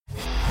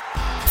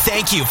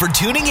Thank you for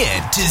tuning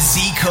in to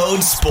Z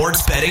Code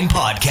Sports Betting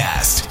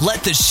Podcast.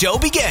 Let the show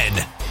begin.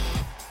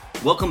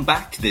 Welcome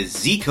back to the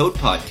Z Code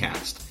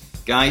Podcast.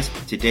 Guys,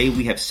 today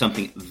we have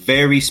something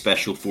very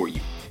special for you.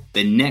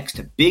 The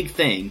next big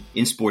thing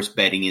in sports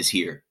betting is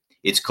here.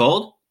 It's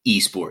called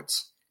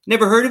Esports.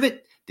 Never heard of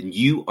it? Then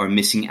you are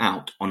missing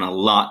out on a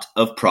lot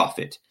of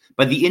profit.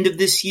 By the end of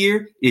this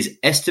year, it is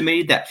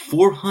estimated that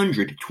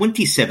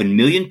 427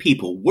 million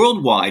people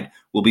worldwide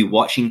will be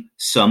watching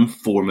some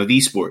form of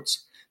esports.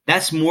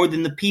 That's more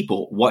than the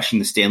people watching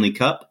the Stanley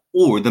Cup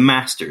or the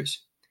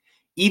Masters.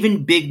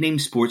 Even big-name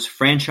sports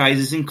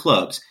franchises and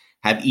clubs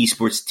have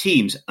esports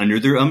teams under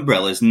their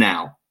umbrellas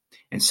now.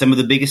 And some of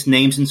the biggest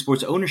names in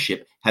sports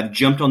ownership have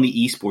jumped on the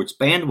esports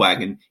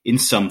bandwagon in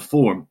some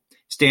form.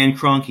 Stan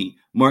Kroenke,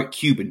 Mark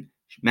Cuban,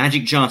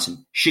 Magic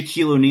Johnson,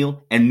 Shaquille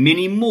O'Neal, and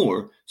many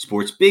more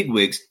sports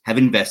bigwigs have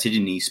invested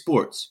in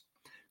esports.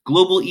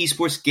 Global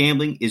esports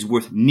gambling is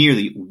worth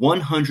nearly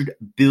 $100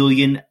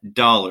 billion.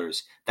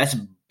 That's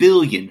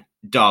billion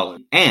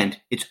dollars. And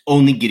it's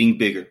only getting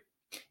bigger.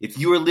 If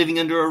you are living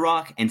under a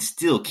rock and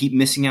still keep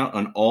missing out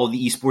on all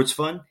the esports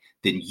fun,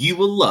 then you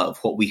will love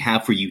what we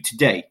have for you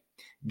today.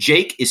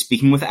 Jake is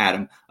speaking with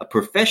Adam, a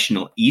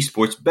professional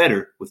esports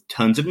bettor with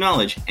tons of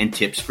knowledge and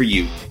tips for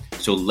you.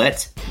 So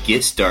let's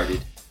get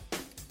started.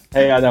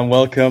 Hey Adam,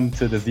 welcome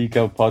to the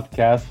Zico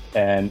podcast,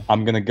 and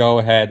I'm going to go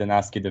ahead and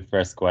ask you the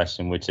first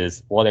question, which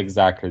is, what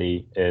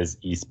exactly is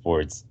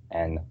esports,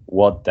 and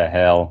what the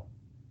hell?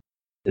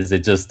 Is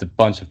it just a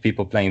bunch of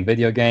people playing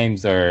video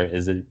games, or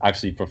is it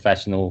actually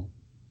professional?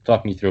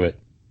 Talk me through it.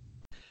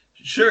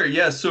 Sure,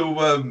 yeah,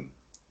 so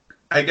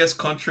I guess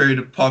contrary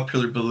to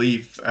popular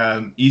belief,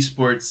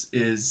 esports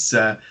is,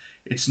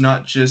 it's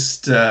not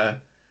just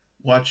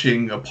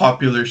watching a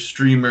popular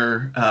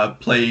streamer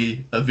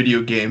play a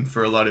video game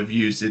for a lot of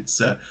views. It's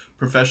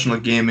professional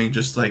gaming,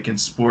 just like in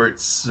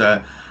sports,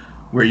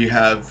 where you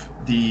have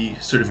the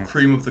sort of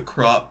cream of the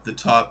crop, the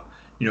top,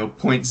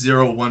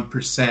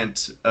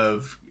 0.01%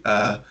 of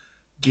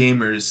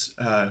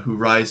gamers who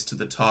rise to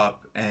the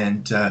top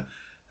and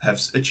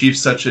have achieved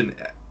such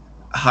a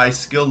high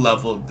skill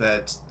level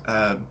that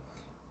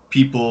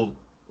people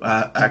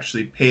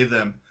actually pay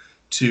them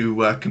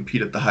to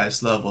compete at the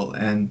highest level.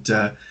 And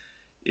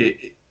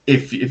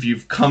if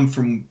you've come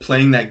from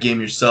playing that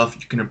game yourself,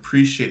 you can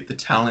appreciate the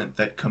talent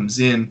that comes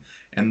in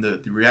and the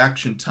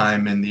reaction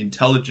time and the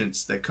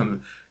intelligence that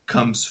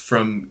comes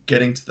from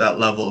getting to that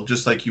level,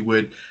 just like you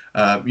would,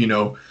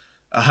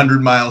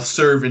 100-mile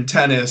serve in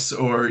tennis,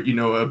 or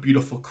a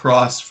beautiful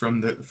cross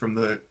from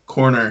the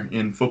corner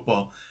in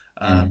football.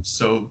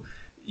 So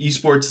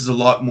esports is a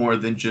lot more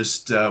than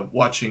just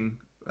watching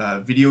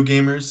video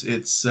gamers.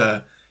 It's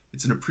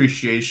an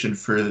appreciation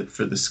for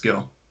the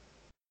skill.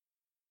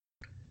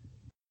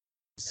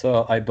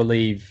 So I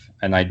believe,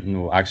 and I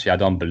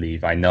don't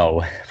believe, I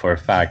know for a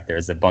fact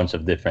there's a bunch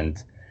of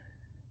different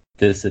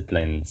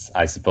disciplines,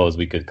 I suppose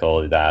we could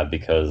call it that,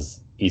 because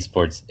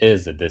esports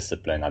is a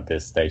discipline at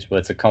this stage. Well,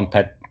 it's a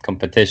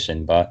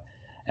competition, but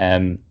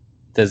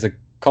there's a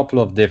couple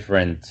of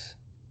different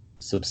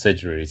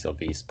subsidiaries of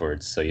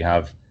esports. So you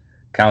have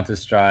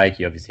Counter-Strike,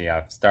 you obviously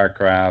have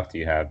StarCraft,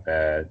 you have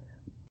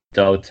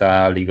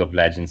Dota, League of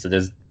Legends. So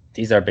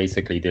these are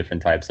basically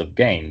different types of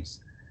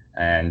games.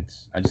 And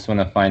I just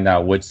want to find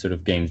out, which sort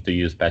of games do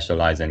you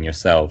specialize in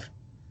yourself?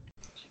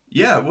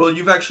 Yeah, well,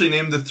 you've actually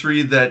named the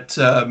three that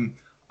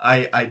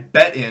I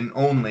bet in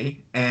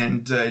only,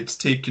 and it's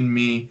taken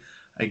me,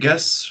 I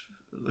guess,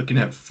 looking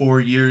at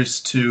 4 years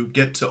to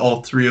get to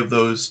all three of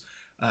those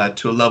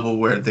to a level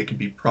where they can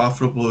be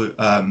profitable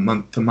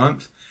month to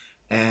month,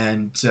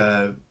 and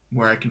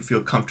where I can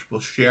feel comfortable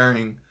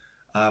sharing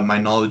my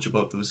knowledge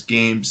about those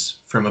games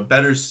from a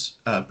bettor's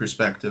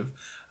perspective.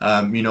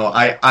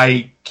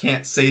 I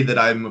can't say that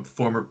I'm a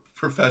former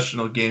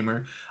professional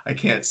gamer. I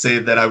can't say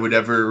that I would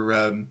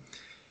ever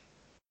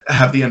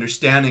have the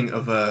understanding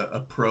of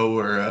a pro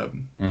or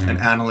an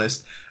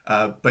analyst.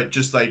 But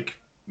just like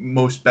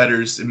most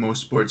bettors in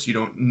most sports, you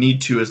don't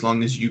need to, as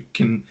long as you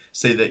can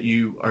say that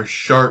you are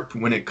sharp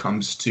when it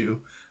comes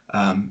to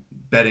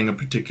betting a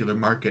particular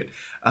market.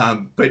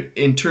 But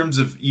in terms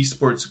of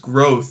esports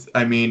growth,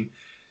 I mean,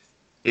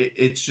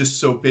 it's just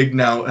so big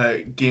now.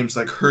 Games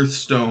like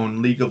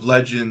Hearthstone, League of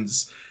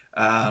Legends,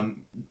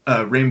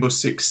 Rainbow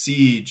Six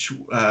Siege,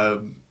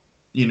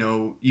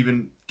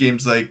 even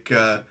games like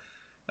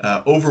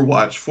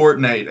Overwatch,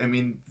 Fortnite. I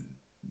mean,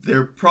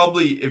 they're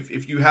probably,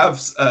 if you have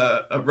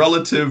a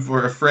relative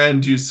or a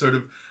friend who's sort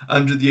of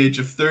under the age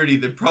of 30,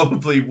 they're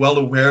probably well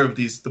aware of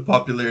the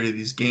popularity of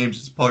these games.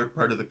 It's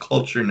part of the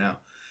culture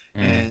now.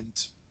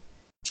 And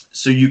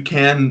so you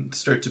can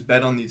start to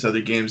bet on these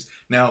other games.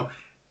 Now,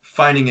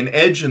 finding an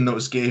edge in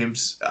those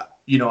games,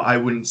 I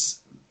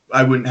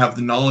wouldn't have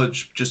the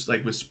knowledge. Just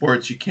like with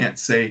sports, you can't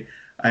say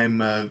I'm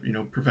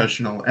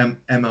professional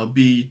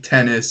MLB,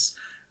 tennis,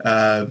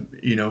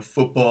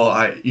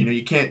 football.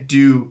 You can't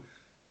do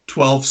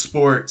 12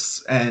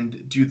 sports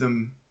and do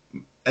them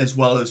as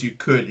well as you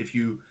could if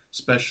you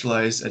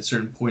specialize at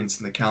certain points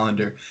in the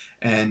calendar,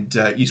 and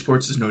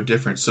esports is no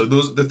different. So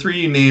the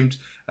three you named,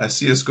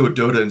 CS:GO,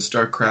 Dota, and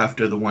StarCraft,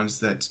 are the ones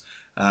that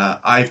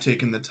I've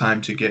taken the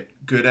time to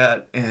get good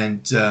at,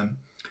 and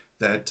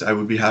that I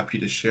would be happy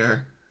to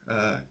share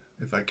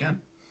if I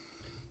can.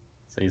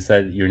 So you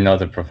said you're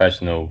not a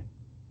professional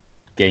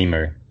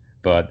gamer,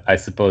 but I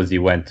suppose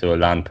you went to a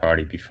LAN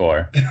party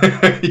before.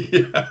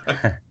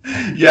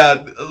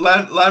 Yeah.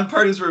 LAN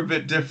parties were a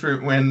bit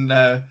different when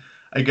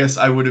I guess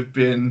I would have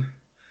been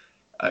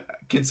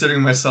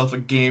considering myself a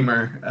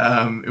gamer.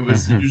 It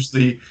was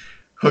usually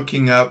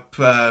hooking up,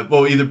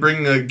 either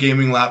bringing a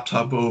gaming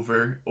laptop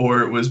over,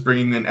 or it was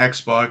bringing an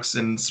Xbox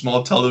and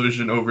small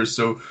television over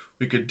so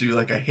we could do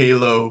like a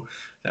Halo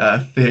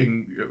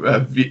thing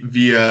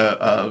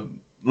via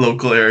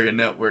local area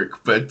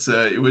network. But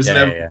it was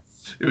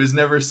It was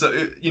never so.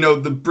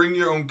 The bring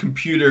your own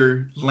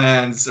computer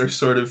LANs are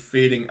sort of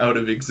fading out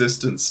of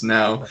existence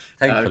now.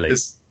 Thankfully.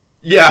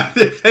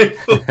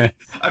 Thankfully.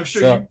 I'm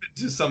sure you've been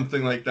to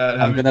something like that.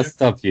 I'm going to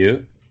stop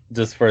you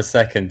just for a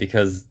second,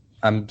 because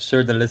I'm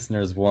sure the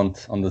listeners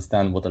won't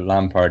understand what a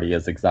LAN party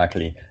is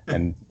exactly.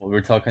 And what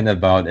we're talking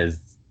about is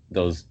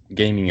those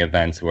gaming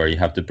events where you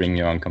have to bring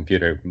your own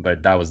computer.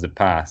 But that was the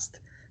past.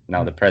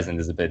 Now the present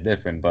is a bit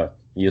different. But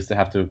you used to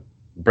have to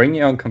bring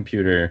your own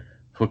computer,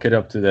 hook it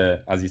up to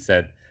the, as you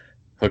said,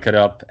 hook it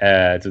up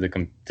to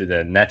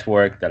the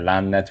network, the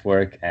LAN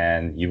network,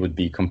 and you would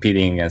be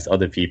competing against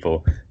other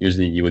people.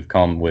 Usually you would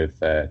come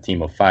with a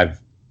team of 5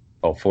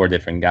 or 4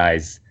 different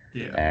guys,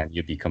 and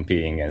you'd be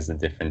competing against a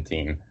different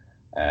team.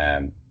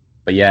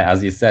 But yeah,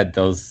 as you said,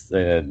 those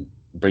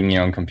bring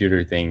your own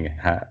computer thing,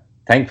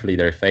 thankfully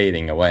they're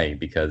fading away,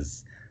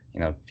 because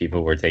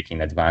people were taking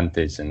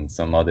advantage, and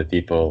some other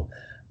people,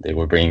 they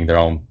were bringing their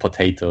own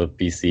potato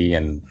PC,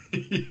 and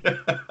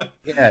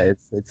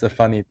it's a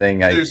funny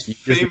thing. You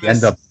just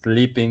end up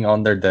sleeping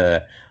under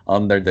the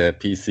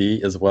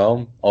PC as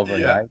well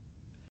overnight,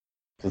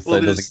 just so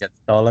it doesn't get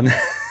stolen.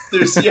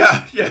 That's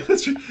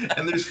right.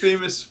 And there's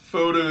famous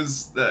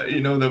photos that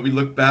that we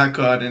look back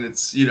on, and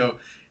it's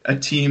a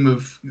team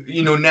of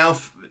now,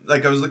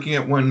 like I was looking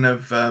at one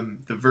of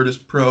the Virtus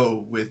Pro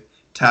with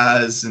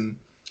Taz and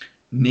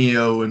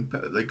Neo and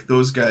like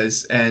those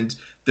guys, and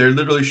they're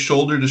literally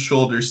shoulder to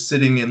shoulder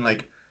sitting in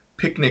like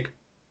picnic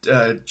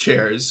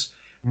chairs,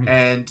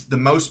 and the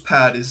mouse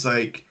pad is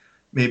like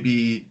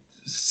maybe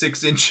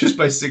 6 inches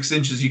by 6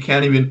 inches. You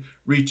can't even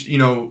reach,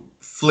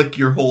 flick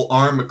your whole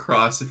arm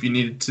across if you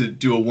needed to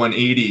do a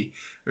 180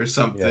 or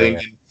something.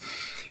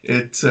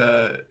 It's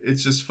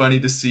just funny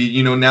to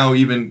see, now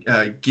even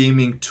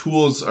gaming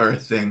tools are a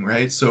thing,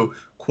 right? So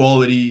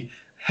quality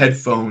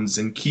headphones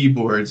and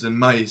keyboards and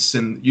mice,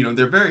 and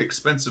they're very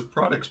expensive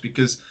products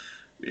because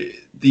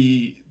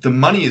the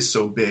money is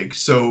so big.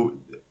 So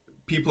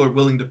people are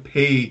willing to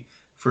pay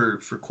for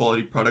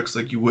quality products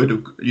like you would,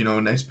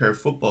 a nice pair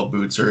of football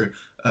boots or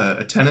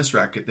a tennis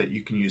racket that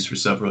you can use for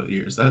several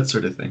years, that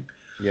sort of thing.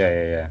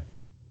 Yeah.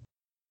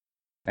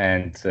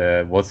 And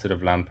what sort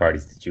of LAN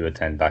parties did you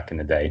attend back in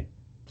the day?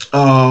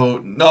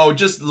 Oh no,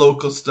 just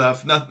local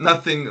stuff.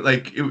 Nothing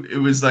like it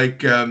was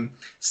like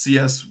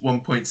CS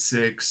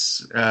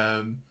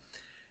 1.6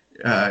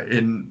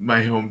 in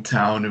my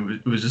hometown.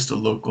 It was just a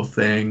local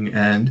thing,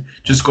 and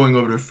just going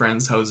over to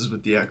friends' houses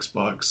with the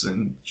Xbox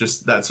and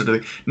just that sort of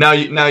thing. Now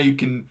you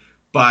can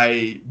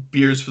buy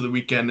beers for the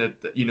weekend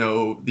at the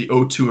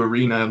O2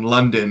 Arena in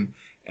London,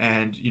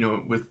 and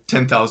with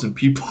 10,000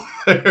 people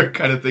there,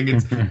 kind of thing.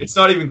 It's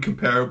not even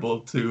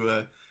comparable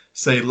to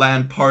say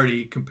LAN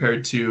party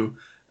compared to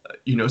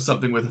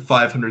something with a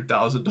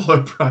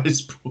 $500,000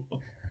 prize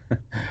pool.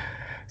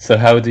 So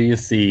how do you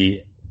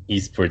see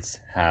esports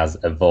has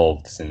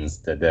evolved since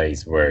the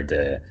days where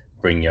the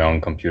bring your own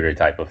computer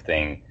type of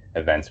thing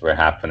events were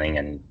happening,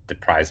 and the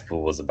prize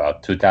pool was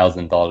about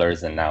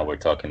 $2,000, and now we're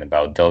talking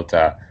about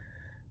Dota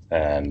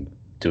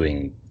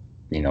doing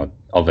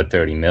over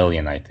 30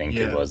 million, I think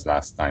it was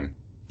last time.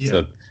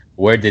 So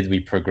where did we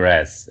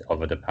progress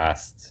over the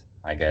past,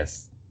 I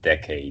guess,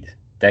 decade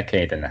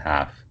and a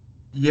half?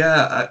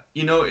 Yeah,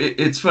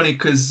 it's funny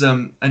because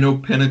I know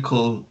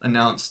Pinnacle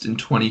announced in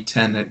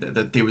 2010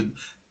 that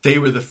they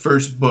were the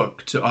first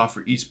book to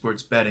offer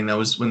esports betting. That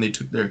was when they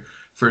took their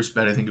first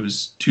bet. I think it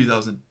was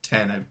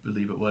 2010, I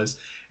believe it was.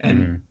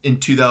 And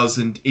in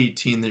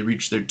 2018, they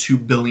reached their 2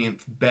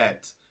 billionth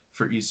bet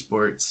for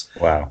esports.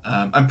 Wow.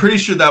 I'm pretty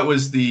sure that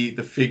was the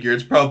figure.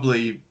 It's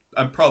probably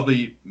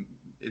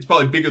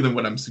bigger than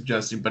what I'm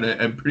suggesting, but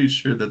I'm pretty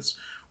sure that's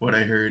what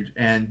I heard.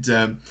 And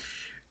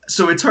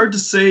so it's hard to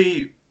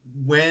say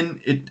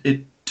when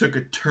it took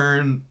a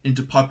turn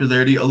into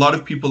popularity. A lot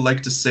of people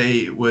like to say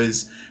it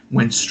was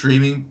when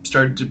streaming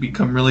started to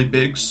become really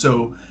big.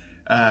 So,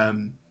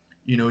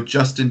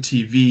 Justin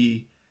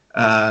TV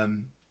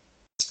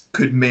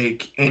could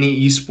make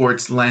any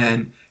esports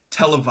LAN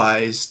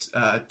televised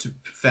to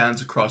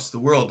fans across the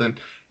world.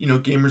 And,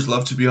 gamers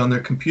love to be on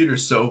their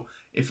computers. So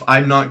if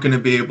I'm not going to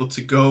be able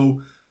to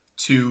go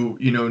to,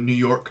 New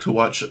York to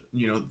watch,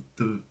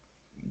 the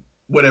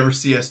whatever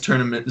CS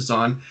tournament is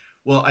on,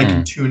 well, I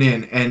can tune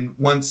in. And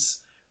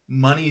once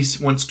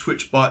once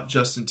Twitch bought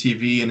Justin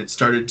TV and it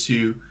started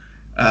to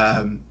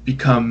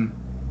become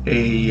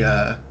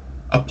a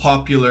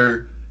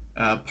popular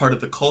part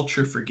of the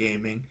culture for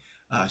gaming,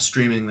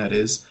 streaming that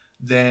is,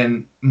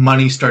 then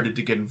money started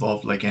to get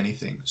involved like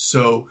anything.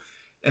 So,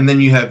 and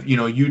then you have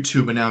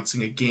YouTube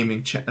announcing a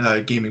gaming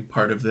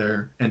part of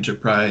their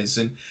enterprise,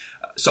 and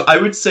so I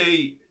would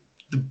say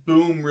the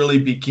boom really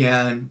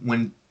began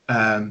when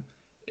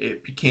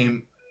it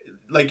became,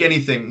 like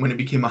anything, when it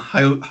became a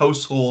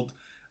household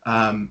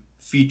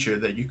feature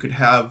that you could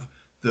have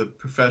the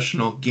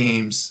professional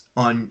games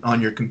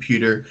on your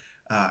computer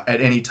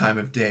at any time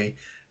of day.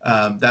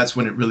 That's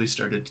when it really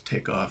started to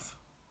take off.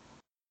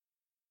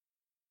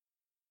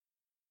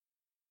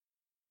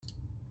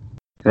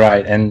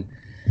 Right, and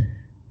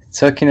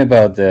talking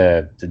about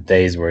the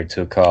days where it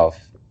took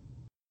off,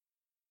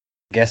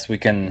 I guess we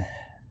can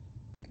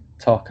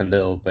talk a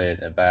little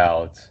bit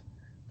about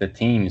the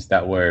teams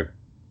that were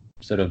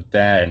sort of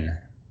then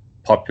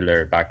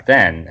popular back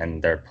then,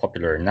 and they're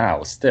popular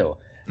now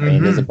still. I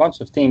mean, there's a bunch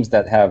of teams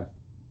that have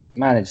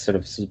managed sort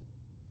of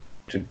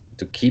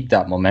to keep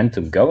that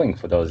momentum going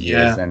for those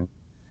years, and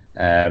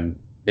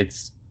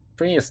it's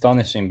pretty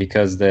astonishing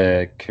because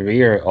the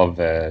career of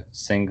a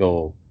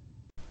single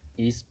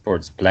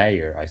esports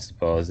player, I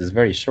suppose, is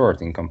very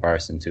short in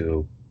comparison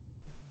to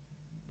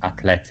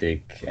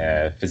athletic,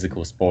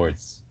 physical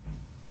sports,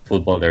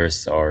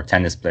 footballers or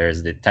tennis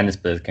players. The tennis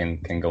players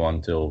can go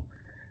on till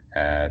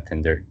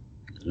their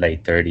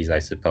late 30s, I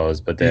suppose.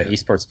 But the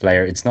esports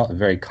player, it's not a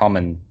very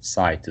common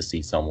sight to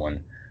see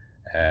someone.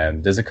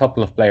 There's a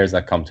couple of players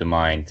that come to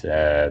mind,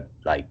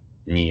 like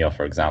Neo,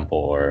 for example,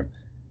 or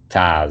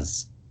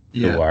Taz,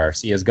 who are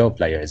CSGO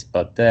players.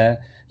 But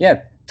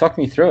talk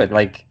me through it.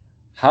 Like,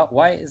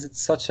 why is it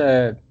such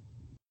a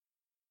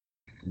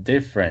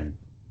different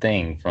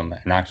thing from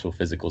an actual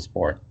physical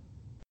sport?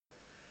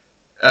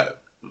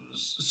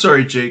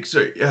 Sorry, Jake.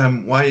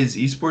 Why is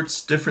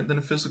esports different than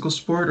a physical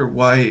sport, or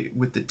why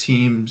with the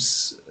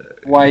teams?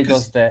 Why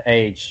does the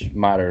age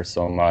matter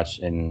so much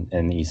in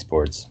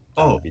esports?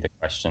 That would be the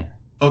question.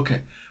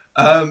 Okay.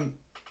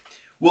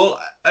 Well,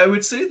 I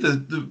would say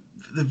the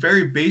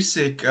very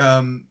basic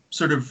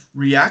sort of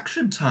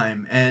reaction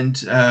time, and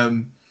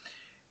something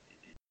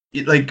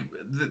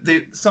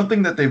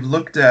that they've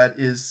looked at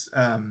is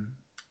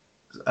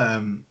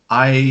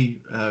eye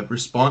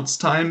response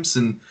times,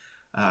 and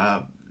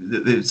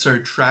they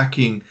started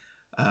tracking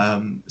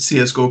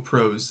CSGO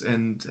pros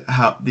and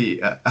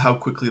how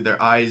quickly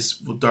their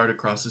eyes will dart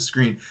across the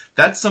screen.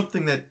 That's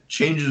something that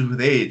changes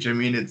with age. I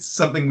mean, it's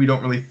something we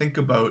don't really think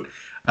about.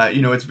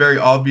 It's very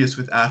obvious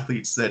with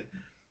athletes that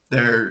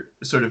their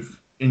sort of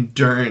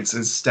endurance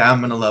and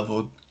stamina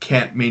level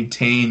can't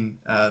maintain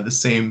the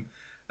same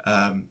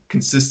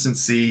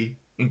consistency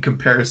in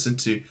comparison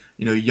to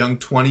young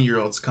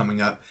 20-year-olds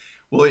coming up.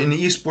 Well, in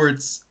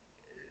esports,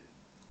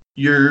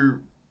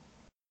 your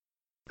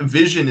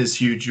vision is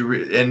huge,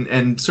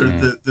 and sort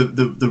of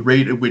the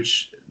rate at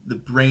which the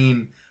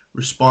brain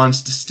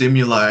responds to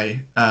stimuli.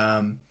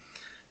 I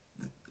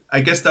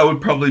guess that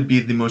would probably be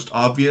the most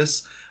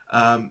obvious.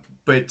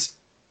 But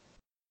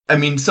I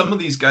mean, some of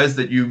these guys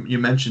that you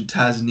mentioned,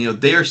 Taz and Neo,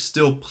 they are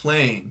still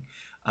playing.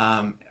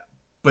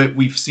 But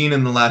we've seen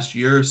in the last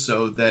year or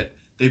so that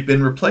they've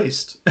been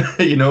replaced.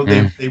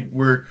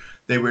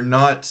 They were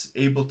not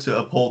able to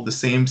uphold the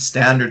same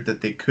standard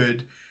that they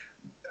could,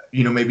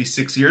 maybe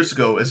 6 years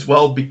ago as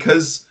well,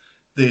 because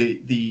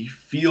the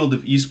field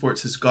of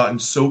esports has gotten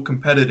so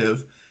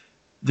competitive.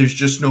 There's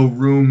just no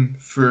room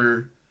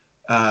for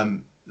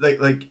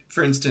like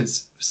for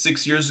instance,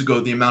 6 years ago,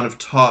 the amount of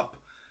top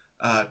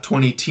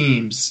 20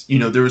 teams,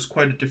 there was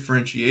quite a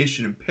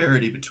differentiation and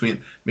parity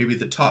between maybe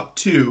the top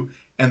two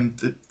and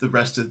the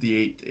rest of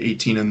the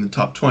 18 in the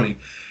top 20.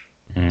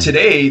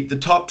 Today, the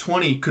top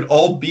 20 could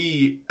all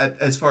be,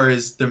 as far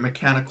as their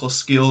mechanical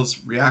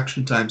skills,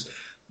 reaction times,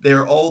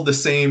 they're all the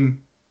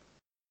same,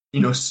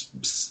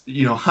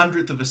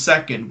 hundredth of a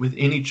second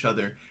within each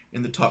other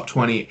in the top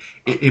 20.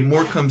 It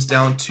more comes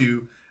down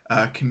to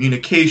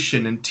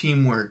communication and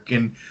teamwork.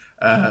 And,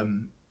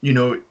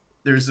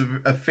 there's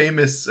a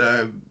famous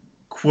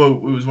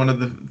quote. It was one of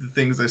the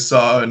things I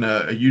saw in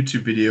a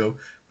YouTube video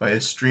by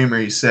a streamer.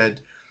 He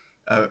said,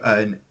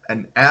 an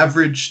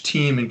average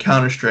team in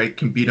Counter-Strike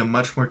can beat a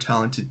much more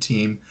talented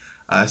team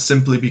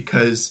simply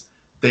because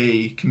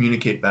they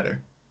communicate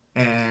better.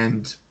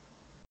 And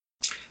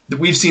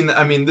we've seen that.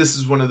 I mean, this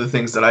is one of the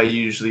things that I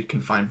usually can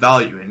find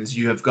value in, is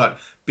you have got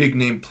big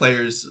name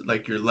players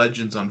like your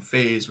legends on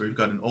FaZe, where you've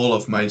got an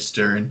Olaf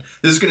Meister, and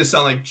this is going to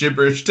sound like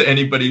gibberish to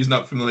anybody who's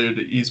not familiar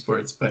to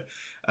esports, but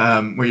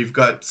where you've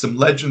got some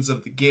legends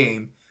of the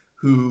game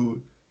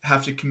who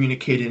have to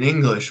communicate in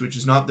English, which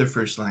is not their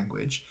first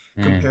language,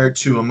 compared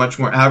to a much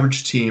more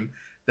average team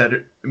that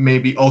may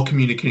be all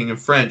communicating in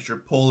French or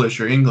Polish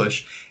or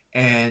English.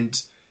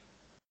 And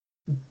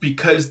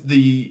because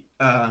the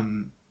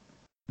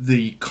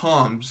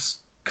comms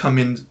come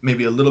in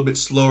maybe a little bit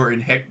slower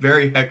in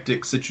very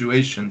hectic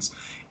situations,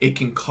 it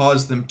can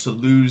cause them to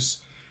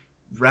lose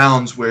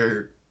rounds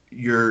where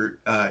your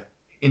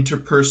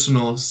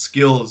interpersonal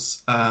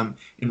skills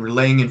in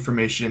relaying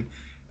information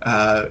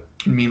can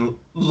mean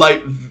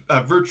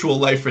virtual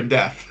life and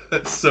death.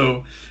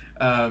 So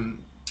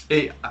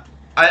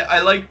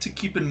I like to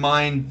keep in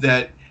mind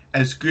that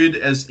as good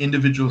as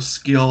individual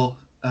skill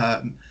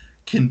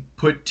can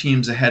put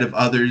teams ahead of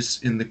others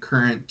in the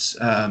current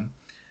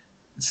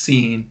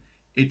scene,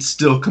 it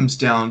still comes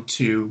down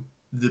to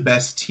the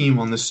best team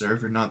on the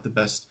server, not the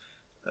best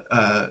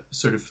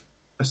sort of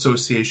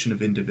association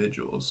of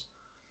individuals.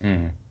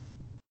 Mm.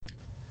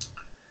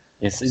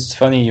 It's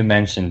funny you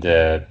mentioned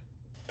the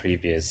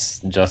previous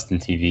Justin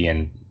TV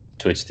and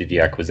Twitch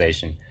TV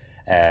acquisition.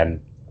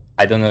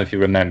 I don't know if you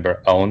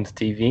remember Owned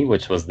TV,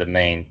 which was the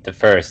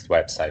first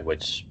website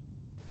which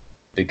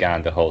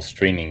began the whole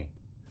streaming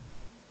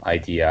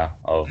idea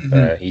of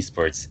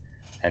esports,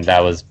 and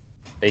that was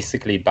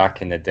basically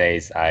back in the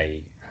days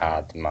I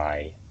had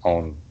my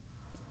own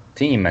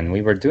team and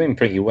we were doing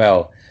pretty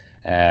well.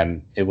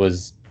 It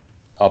was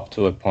up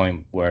to a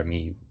point where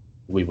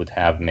we would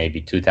have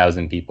maybe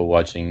 2,000 people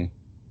watching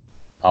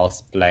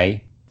us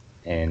play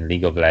in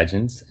League of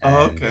Legends.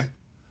 And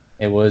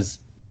it was,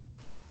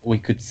 we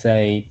could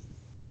say,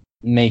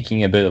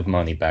 making a bit of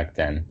money back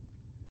then.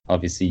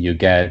 Obviously, you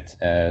get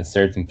a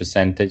certain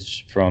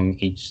percentage from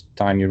each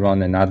time you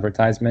run an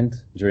advertisement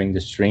during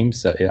the stream.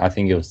 So I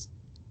think it was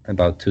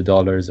about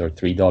 $2 or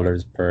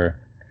 $3 per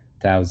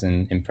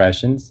 1,000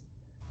 impressions.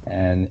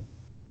 And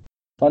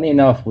funny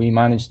enough, we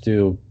managed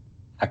to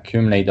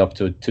accumulate up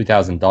to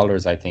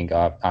 $2,000, I think,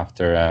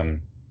 after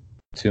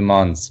 2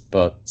 months.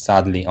 But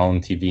sadly,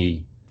 Own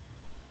TV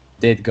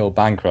did go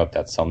bankrupt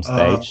at some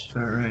stage.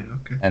 Oh, right,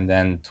 okay. And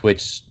then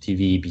Twitch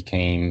TV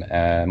became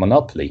a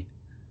monopoly.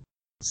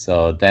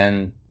 So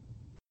then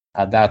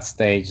at that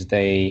stage,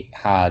 they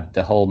had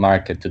the whole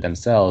market to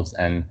themselves.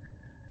 And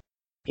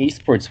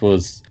esports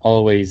was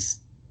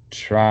always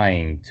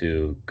trying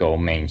to go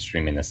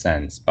mainstream in a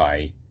sense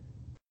by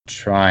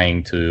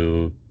trying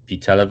to be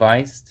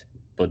televised,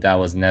 but that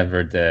was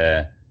never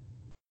the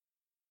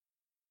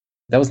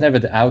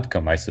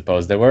outcome, I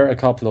suppose. There were a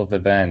couple of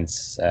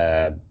events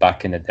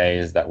back in the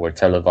days that were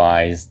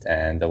televised,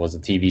 and there was a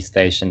TV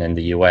station in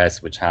the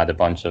US which had a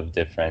bunch of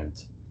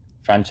different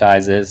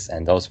franchises,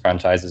 and those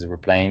franchises were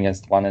playing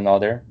against one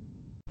another.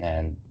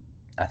 And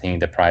I think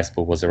the prize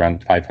pool was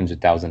around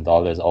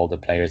 $500,000. All the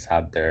players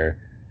had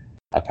their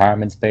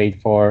apartments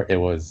paid for. It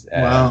was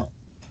wow.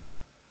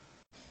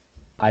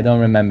 I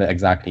don't remember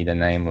exactly the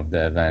name of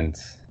the event.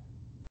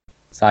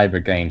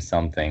 Cyber Game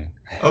something.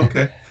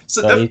 Okay.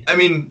 So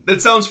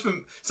that sounds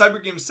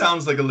Cyber Games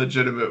sounds like a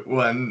legitimate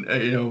one,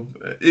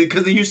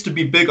 because it used to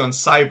be big on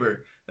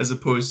cyber as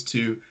opposed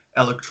to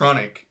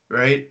electronic,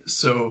 right?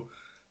 So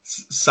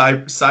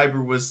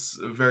cyber was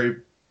a very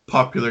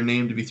popular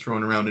name to be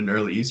thrown around in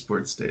early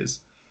esports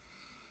days.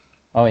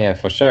 Oh yeah,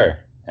 for sure.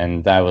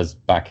 And that was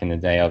back in the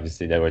day.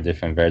 Obviously, there were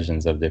different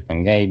versions of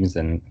different games,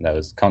 and that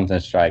was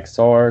Counter-Strike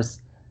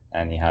Source,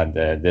 and you had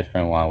the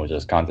different one, which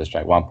was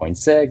Counter-Strike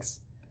 1.6.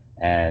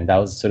 And that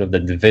was sort of the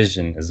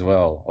division as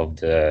well of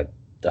the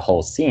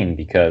whole scene,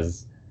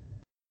 because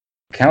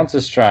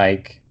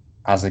Counter-Strike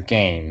as a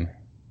game,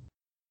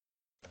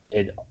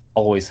 it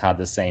always had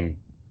the same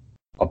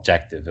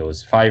objective. It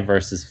was 5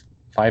 versus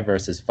 5,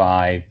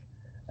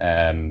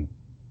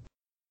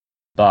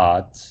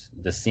 but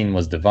the scene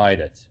was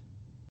divided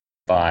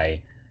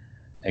by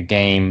a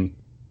game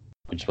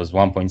which was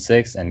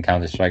 1.6 and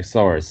Counter-Strike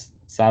Source.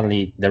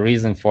 Sadly, the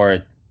reason for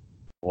it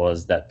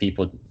was that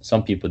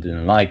some people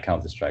didn't like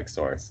Counter-Strike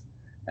Source,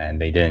 and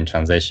they didn't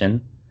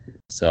transition.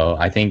 So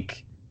I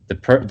think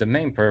the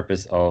main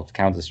purpose of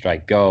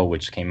Counter-Strike Go,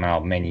 which came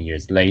out many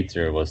years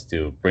later, was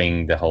to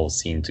bring the whole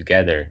scene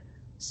together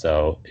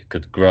so it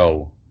could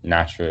grow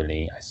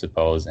naturally, I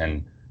suppose,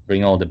 and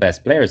bring all the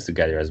best players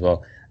together as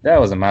well. That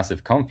was a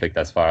massive conflict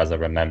as far as I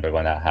remember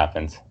when that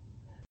happened.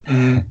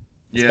 Yeah.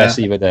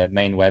 Especially with the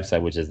main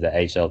website, which is the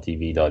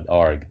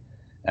hltv.org.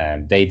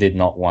 They did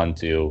not want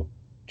to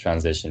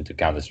transition to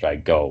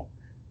Counter-Strike Go,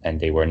 and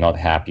they were not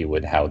happy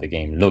with how the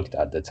game looked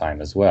at the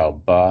time as well.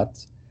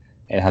 But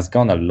it has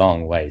gone a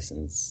long way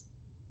since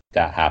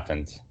that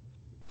happened.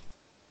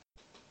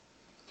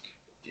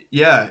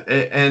 Yeah,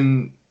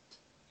 and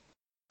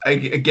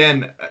I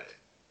can't,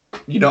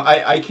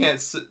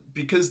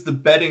 because the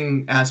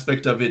betting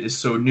aspect of it is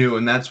so new,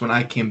 and that's when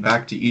I came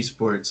back to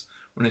esports,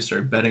 when I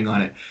started betting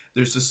on it.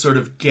 There's a sort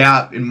of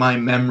gap in my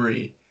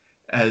memory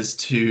as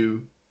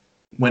to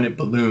when it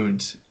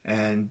ballooned,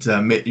 and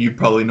you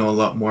probably know a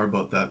lot more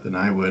about that than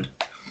I would.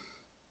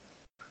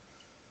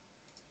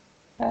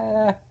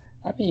 I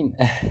mean,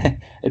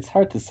 it's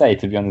hard to say,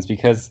 to be honest,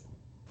 because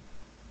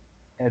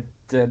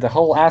the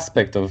whole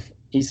aspect of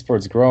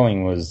esports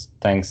growing was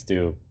thanks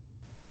to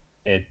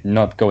it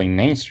not going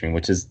mainstream,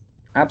 which is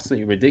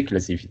absolutely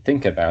ridiculous if you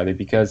think about it,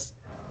 because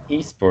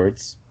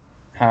esports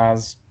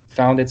has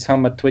found its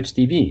home at Twitch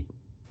TV.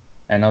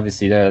 And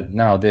obviously there are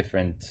now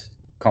different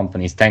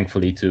companies,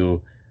 thankfully,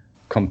 to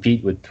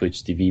compete with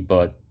Twitch TV.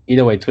 But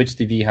either way, Twitch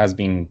TV has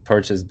been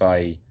purchased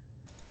by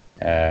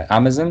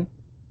Amazon.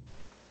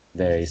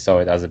 They saw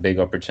it as a big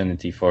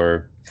opportunity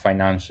for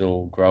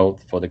financial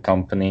growth for the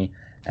company,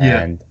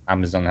 and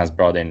Amazon has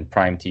brought in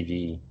Prime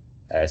TV,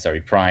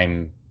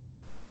 Prime,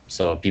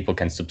 so people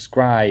can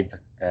subscribe,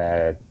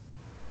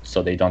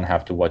 so they don't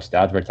have to watch the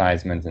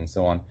advertisements and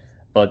so on.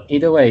 But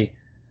either way,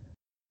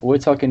 we're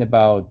talking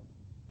about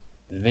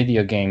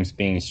video games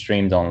being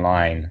streamed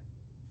online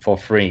for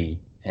free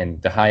in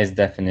the highest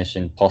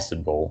definition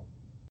possible.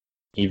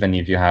 Even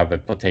if you have a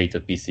potato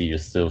PC, you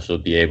still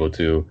should be able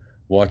to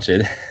watch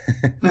it.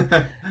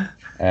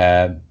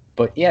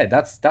 But yeah,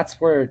 that's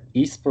where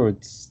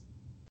esports,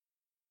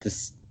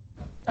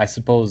 I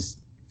suppose,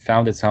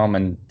 found its home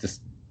and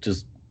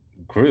just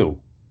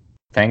grew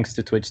thanks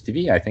to Twitch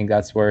TV. I think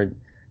that's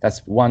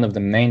one of the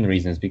main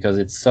reasons, because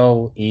it's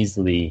so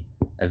easily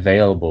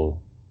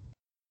available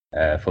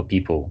for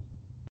people.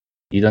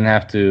 You don't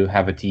have to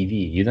have a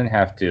TV. You don't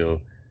have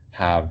to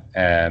have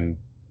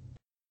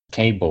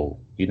cable.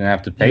 You don't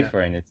have to pay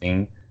for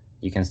anything.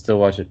 You can still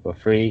watch it for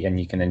free, and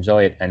you can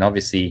enjoy it. And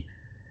obviously,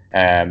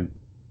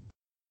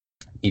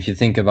 if you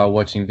think about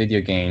watching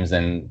video games,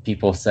 and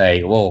people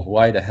say, "Well,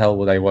 why the hell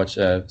would I watch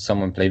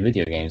someone play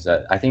video games?"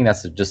 I think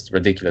that's just a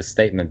ridiculous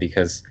statement,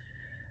 because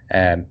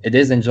it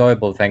is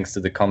enjoyable thanks to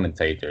the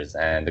commentators,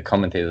 and the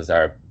commentators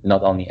are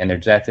not only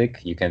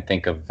energetic. You can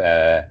think of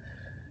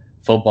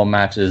football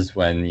matches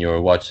when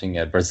you're watching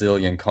a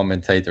Brazilian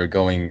commentator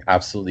going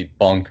absolutely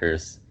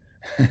bonkers.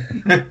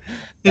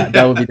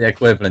 That would be the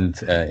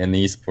equivalent in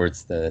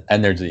esports. The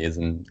energy is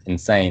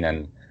insane,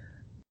 and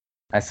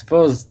I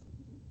suppose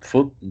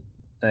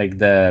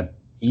the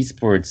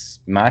esports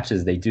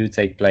matches, they do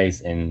take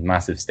place in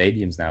massive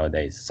stadiums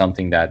nowadays.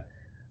 Something that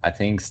I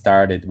think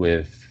started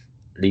with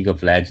League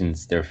of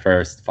Legends. Their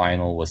first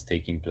final was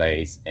taking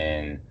place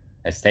in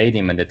a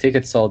stadium, and the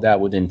tickets sold out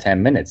within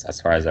 10 minutes, as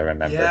far as I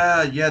remember.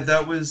 Yeah,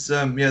 that was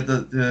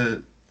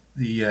the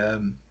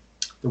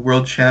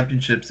World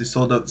Championships. They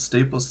sold out the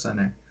Staples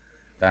Center.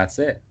 That's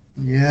it.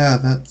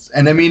 Yeah,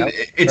 and I mean,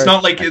 it's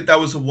not like that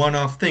was a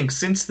one-off thing.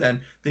 Since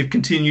then, they've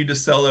continued to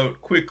sell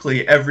out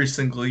quickly every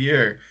single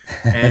year,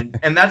 and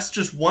that's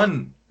just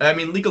one. I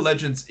mean, League of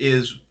Legends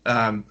is,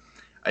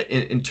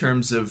 in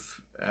terms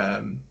of,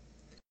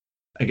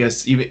 I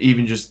guess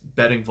even just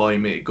betting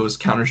volume, it goes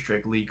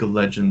Counter-Strike, League of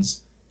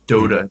Legends,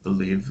 Dota, I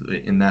believe,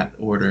 in that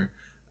order.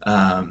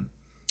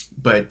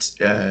 But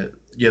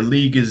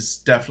League is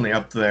definitely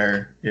up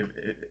there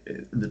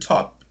in the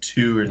top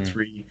 2 or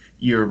 3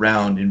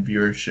 year-round in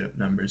viewership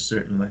numbers,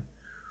 certainly.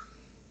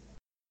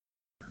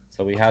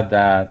 So we had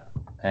that,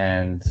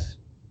 and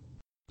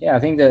I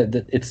think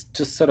that it's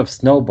just sort of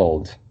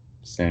snowballed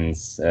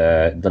since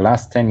the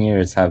last 10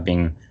 years have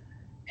been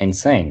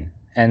insane.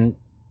 And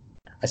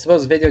I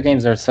suppose video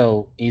games are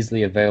so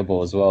easily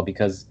available as well,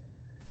 because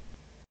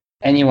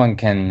anyone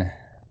can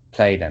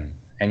play them.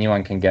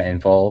 Anyone can get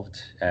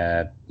involved.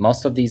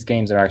 Most of these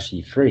games are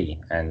actually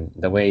free, and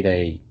the way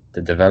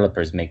the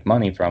developers make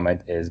money from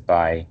it is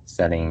by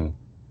selling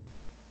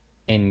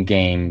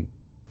in-game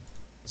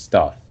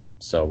stuff.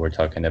 So we're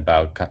talking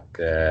about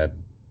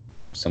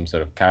some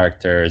sort of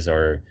characters,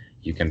 or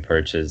you can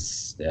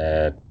purchase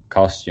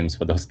costumes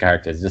for those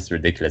characters. Just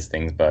ridiculous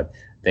things, but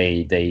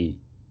they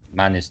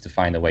managed to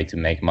find a way to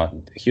make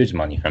huge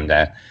money from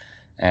that.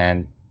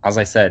 And as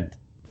I said,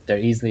 they're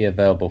easily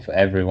available for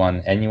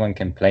everyone. Anyone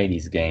can play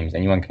these games.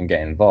 Anyone can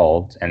get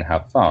involved and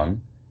have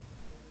fun.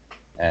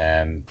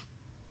 And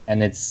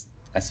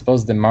I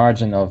suppose the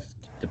margin of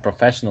the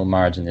professional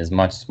margin is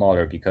much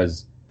smaller,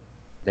 because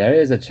there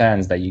is a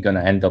chance that you're going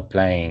to end up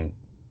playing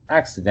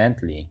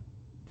accidentally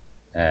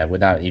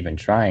without even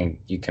trying.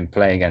 You can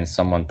play against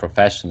someone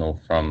professional,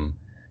 from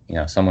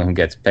someone who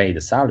gets paid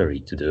a salary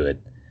to do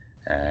it.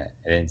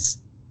 It's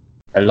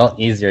a lot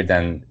easier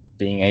than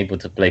being able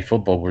to play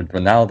football with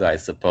Ronaldo, I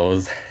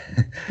suppose.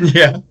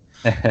 Yeah.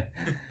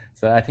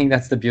 So I think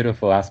that's the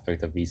beautiful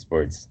aspect of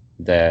esports,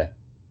 the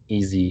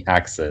easy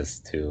access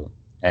to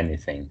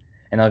anything.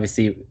 And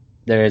obviously,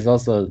 there is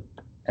also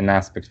an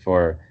aspect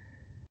for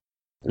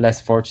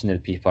less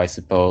fortunate people, I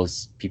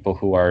suppose, people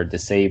who are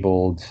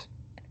disabled.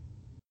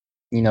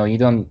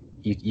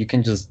 You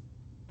can just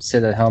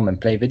sit at home and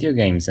play video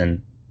games,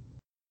 and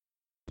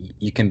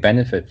you can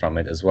benefit from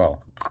it as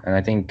well. And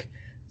I think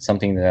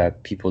something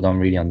that people don't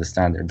really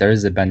understand, there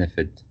is a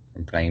benefit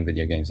from playing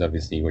video games.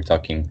 Obviously, we're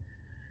talking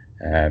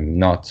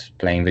not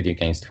playing video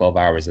games 12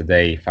 hours a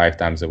day, 5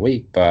 times a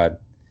week,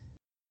 but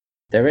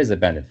there is a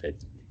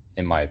benefit,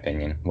 in my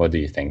opinion. What do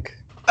you think?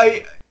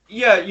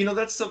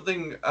 That's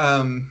something.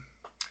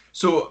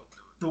 So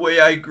the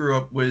way I grew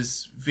up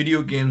was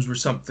video games were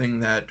something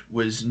that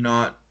was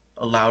not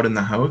allowed in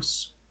the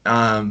house,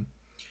 and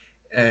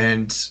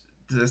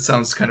that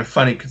sounds kind of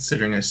funny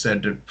considering I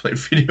said to play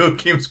video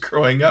games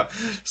growing up.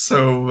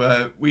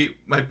 So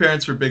my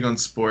parents were big on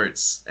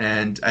sports,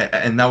 and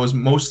that was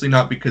mostly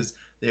not because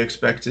they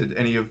expected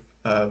any of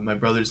my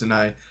brothers and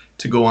I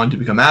to go on to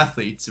become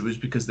athletes. It was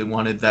because they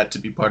wanted that to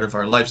be part of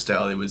our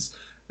lifestyle. It was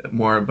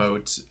more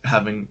about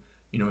having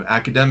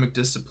academic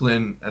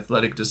discipline,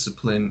 athletic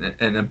discipline,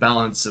 and a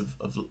balance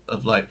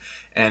of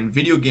life. And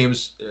video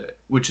games,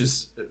 which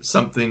is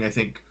something I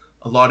think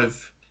a lot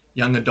of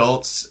young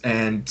adults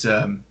and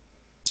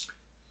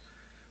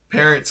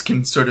parents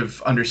can sort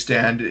of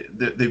understand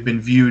that they've been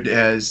viewed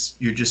as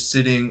you're just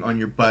sitting on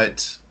your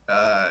butt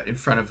in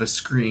front of a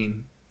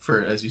screen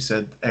for, as you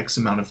said, X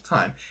amount of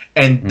time.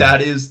 And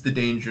that is the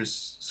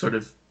dangerous sort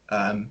of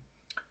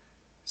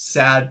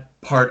sad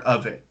part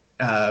of it.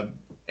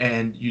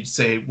 And you'd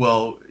say,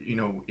 well,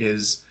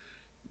 is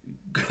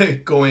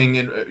going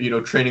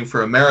and, training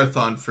for a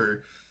marathon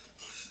for,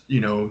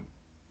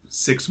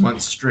 6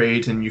 months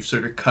straight, and you've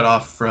sort of cut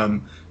off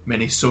from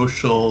many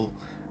social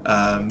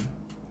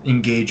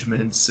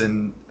engagements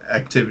and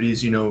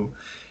activities,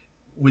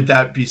 would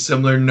that be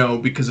similar? No,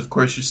 because of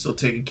course you're still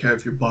taking care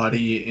of your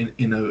body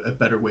in a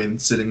better way than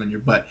sitting on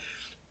your butt.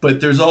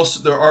 But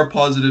there are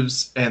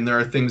positives, and there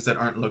are things that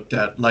aren't looked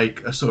at,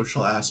 like a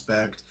social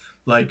aspect,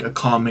 like a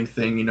calming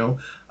thing.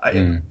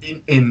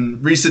 In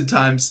recent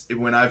times,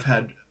 when I've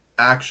had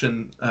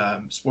action,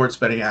 sports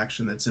betting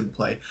action that's in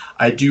play,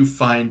 I do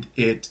find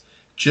it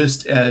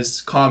just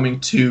as calming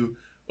to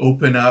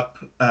open up,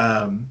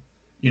 a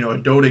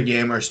Dota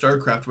game or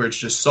StarCraft where it's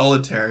just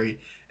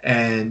solitary,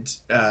 and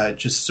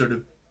just sort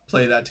of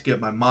play that to get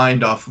my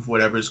mind off of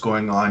whatever's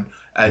going on,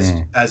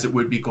 as it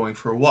would be going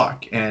for a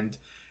walk. And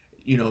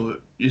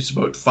it's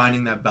about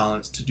finding that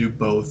balance to do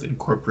both,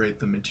 incorporate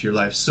them into your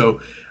life.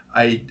 So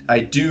I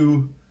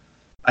do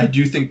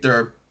think there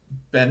are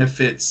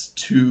benefits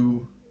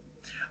to,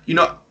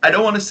 I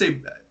don't want to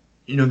say,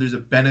 there's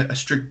a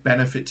strict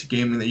benefit to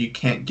gaming that you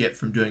can't get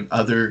from doing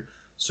other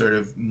sort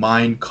of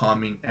mind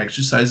calming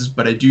exercises,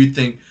 but I do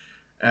think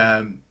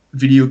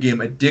video game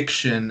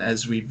addiction,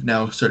 as we've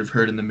now sort of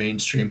heard in the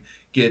mainstream,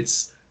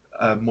 gets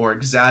a more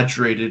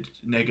exaggerated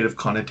negative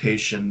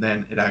connotation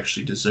than it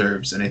actually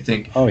deserves. And I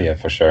think, oh yeah,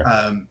 for sure.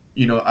 I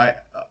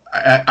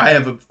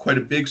have quite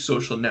a big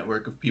social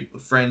network of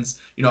friends.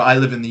 I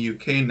live in the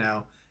UK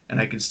now, and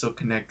I can still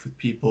connect with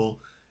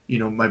people,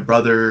 my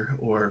brother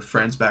or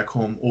friends back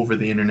home over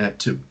the internet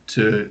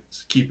to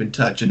keep in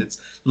touch. And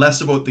it's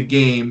less about the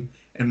game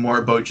and more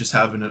about just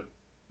having a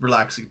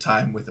relaxing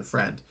time with a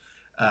friend.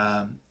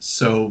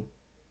 So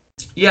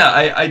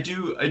yeah, I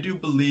do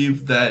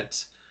believe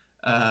that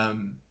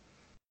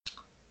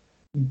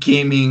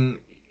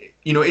gaming,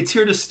 it's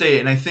here to stay.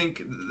 And I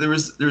think there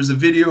was a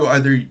video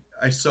either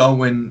I saw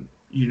when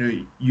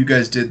you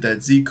guys did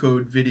that Z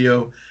Code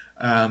video,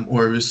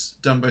 or it was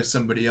done by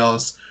somebody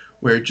else,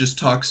 where it just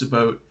talks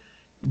about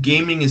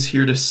gaming is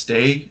here to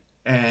stay,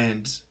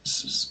 and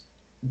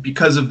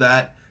because of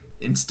that,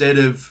 instead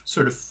of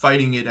sort of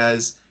fighting it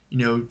as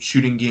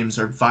shooting games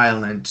are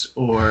violent,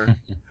 or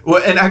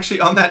well, and actually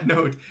on that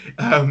note,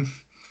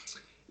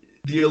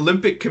 the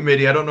Olympic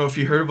Committee, I don't know if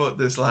you heard about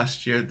this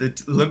last year,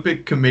 the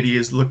Olympic Committee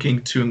is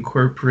looking to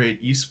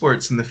incorporate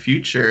esports in the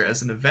future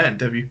as an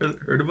event. Have you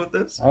heard about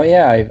this? Oh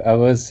yeah, I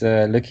was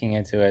looking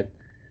into it,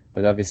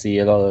 but obviously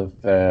a lot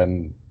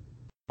of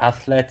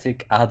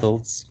athletic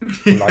adults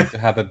who like to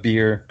have a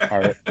beer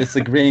are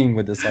disagreeing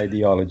with this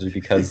ideology,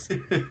 because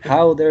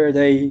how dare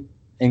they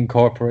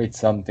incorporate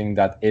something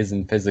that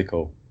isn't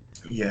physical?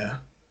 Yeah.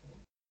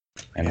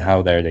 And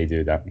how dare they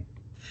do that?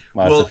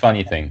 Well, it's a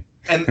funny thing.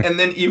 and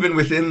then even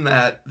within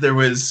that, there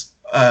was,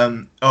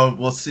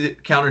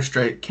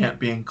 Counter-Strike can't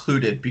be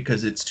included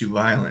because it's too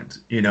violent,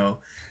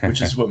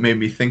 which is what made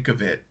me think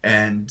of it.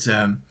 And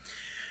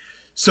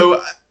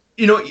so,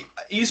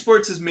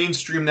 esports is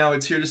mainstream now.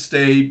 It's here to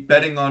stay.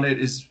 Betting on it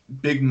is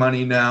big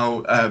money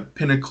now.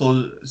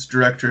 Pinnacle's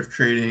director of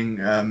trading,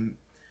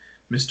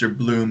 Mr.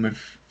 Bloom, I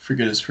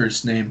forget his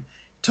first name,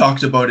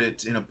 talked about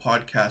it in a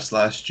podcast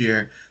last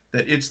year,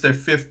 that it's their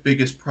 5th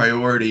biggest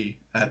priority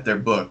at their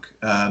book,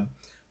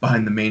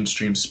 behind the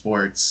mainstream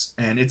sports,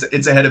 and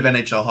it's ahead of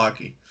NHL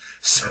hockey.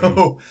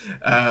 So,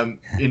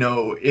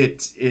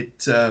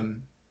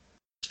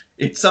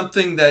 it's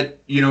something that,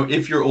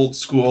 if you're old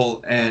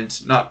school,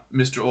 and not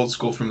Mr. Old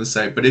School from the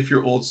site, but if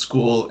you're old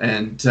school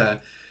and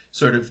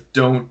sort of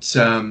don't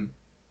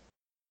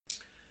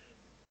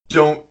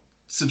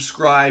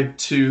subscribe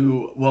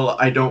to, well,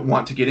 I don't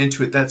want to get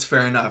into it, that's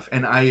fair enough.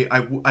 And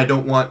I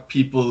don't want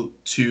people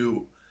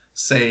to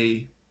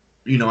say,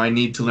 I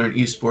need to learn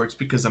esports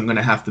because I'm going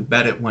to have to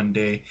bet it one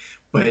day.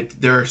 But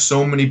there are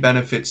so many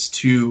benefits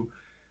to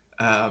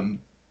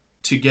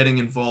getting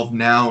involved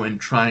now and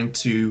trying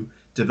to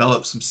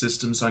develop some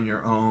systems on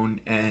your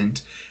own,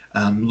 and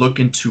look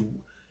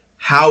into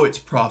how it's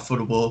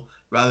profitable,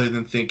 rather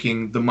than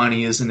thinking the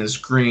money isn't as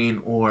green,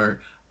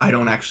 or I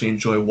don't actually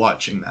enjoy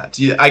watching that.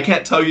 I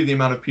can't tell you the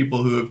amount of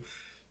people who have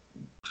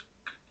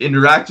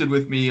interacted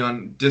with me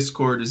on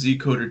Discord or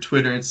Zcode or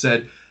Twitter and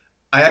said,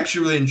 I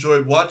actually really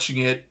enjoyed watching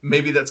it.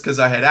 Maybe that's because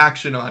I had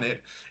action on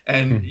it.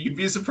 And you'd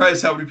be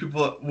surprised how many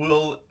people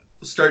will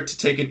start to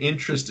take an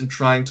interest in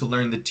trying to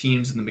learn the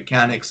teams and the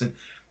mechanics and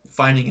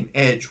finding an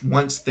edge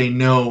once they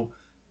know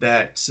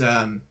that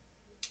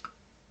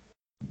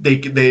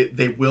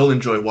they will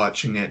enjoy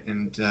watching it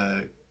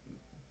and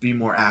be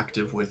more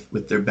active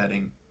with their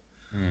betting.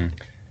 And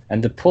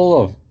the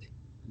pool of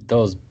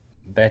those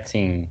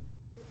betting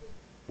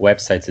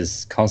websites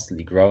is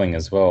constantly growing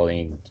as well. I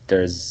mean,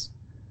 there's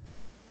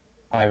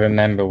I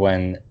remember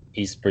when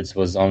esports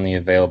was only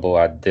available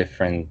at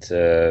different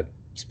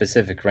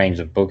specific range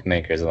of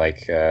bookmakers,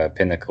 like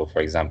Pinnacle, for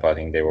example. I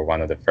think they were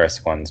one of the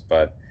first ones.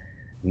 But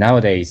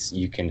nowadays,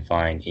 you can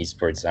find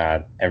esports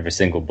at every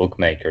single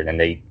bookmaker,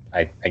 and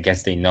I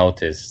guess they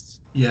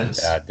noticed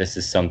that this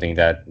is something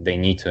that they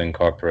need to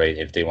incorporate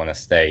if they want to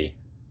stay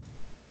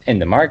in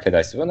the market.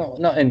 I suppose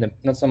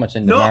not so much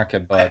in the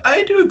market, but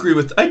I do agree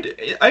with.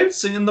 I would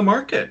say in the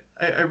market.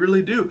 I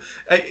really do.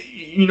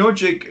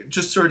 Jake.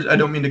 Just sort of. I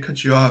don't mean to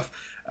cut you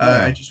off.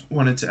 I just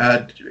wanted to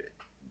add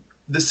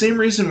the same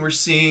reason we're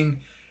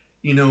seeing,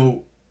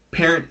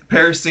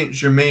 Paris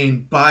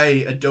Saint-Germain buy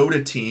a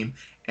Dota team,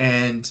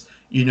 and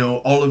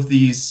all of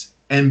these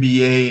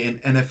NBA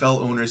and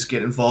NFL owners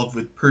get involved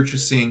with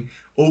purchasing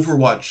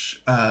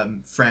Overwatch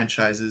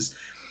franchises,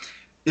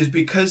 is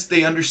because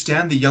they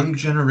understand the young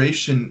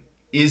generation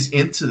is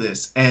into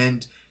this,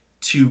 and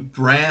to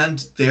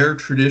brand their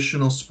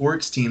traditional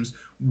sports teams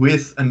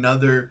with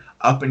another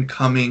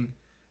up-and-coming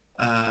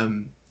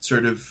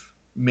sort of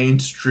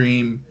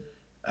mainstream,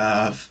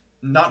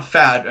 not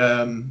fad,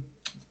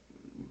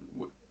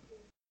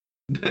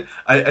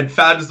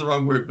 fad is the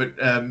wrong word,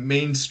 but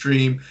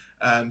mainstream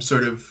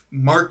sort of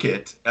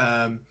market.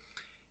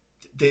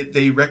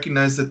 They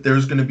recognize that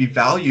there's going to be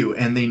value,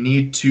 and they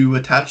need to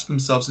attach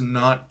themselves and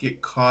not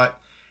get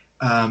caught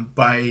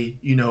by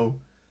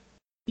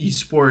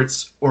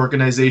esports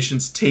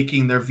organizations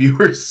taking their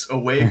viewers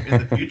away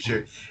in the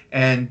future.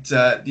 And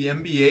the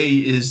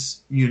NBA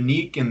is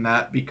unique in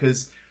that,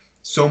 because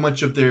so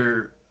much of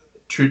their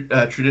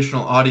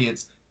traditional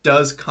audience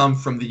does come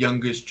from the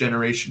youngest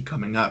generation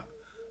coming up.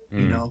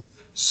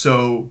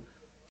 So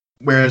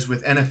whereas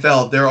with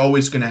NFL, they're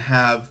always going to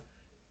have.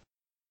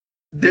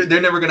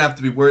 They're never going to have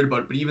to be worried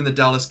about it. But even the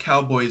Dallas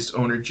Cowboys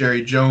owner,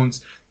 Jerry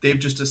Jones, they've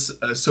just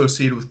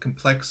associated with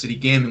Complexity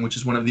Gaming, which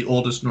is one of the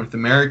oldest North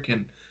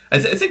American. I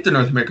think they're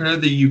North American or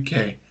the UK.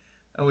 I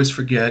always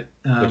forget.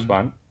 Which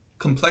one?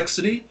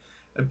 Complexity.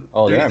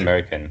 They're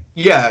American.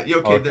 Yeah. Okay.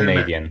 Or they're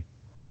Canadian.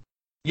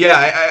 Yeah,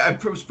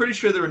 I was pretty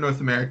sure they were North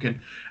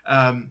American.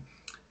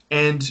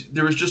 And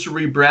there was just a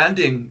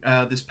rebranding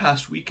this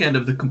past weekend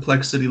of the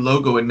Complexity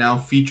logo, and now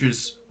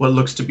features what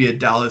looks to be a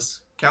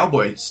Dallas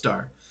Cowboy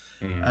star.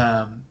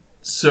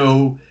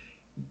 So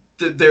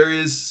there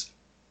is,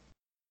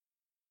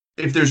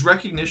 if there's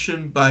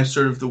recognition by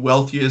sort of the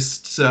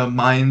wealthiest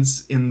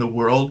minds in the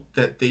world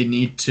that they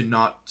need to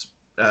not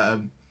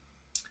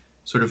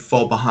sort of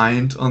fall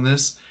behind on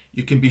this,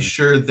 you can be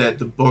sure that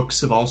the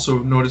books have also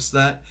noticed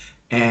that,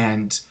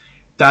 and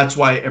that's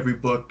why every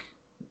book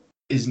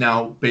is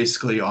now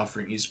basically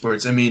offering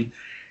esports. I mean,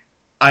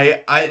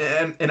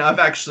 I've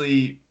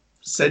actually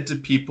said to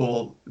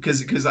people,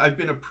 because I've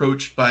been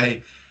approached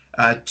by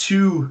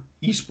 2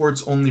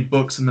 esports only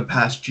books in the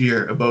past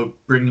year about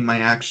bringing my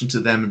action to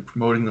them and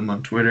promoting them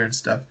on Twitter and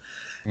stuff.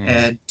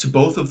 And to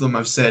both of them,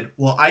 I've said,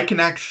 well, I can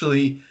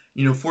actually,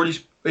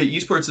 esports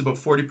is about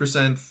 40%,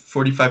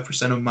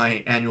 45% of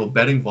my annual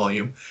betting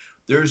volume.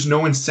 There's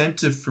no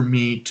incentive for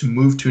me to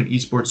move to an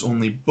esports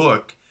only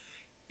book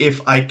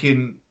if I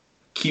can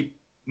keep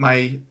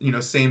my,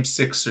 same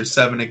 6 or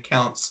 7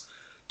 accounts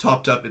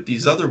topped up at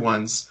these other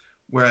ones,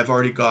 where I've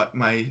already got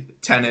my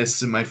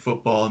tennis and my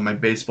football and my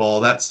baseball,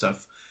 all that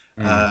stuff.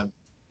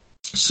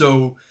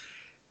 So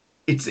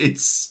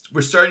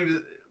we're starting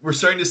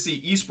to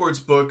see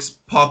esports books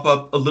pop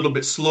up a little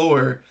bit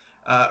slower,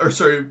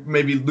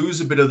 maybe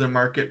lose a bit of their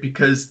market,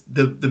 because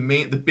the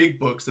big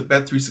books, the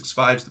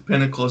Bet365s, the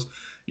Pinnacles,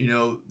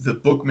 the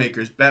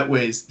bookmakers,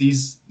 Betways,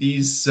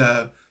 these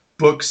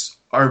books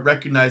are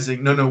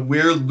recognizing, no,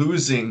 we're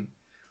losing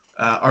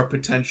our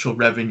potential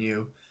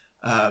revenue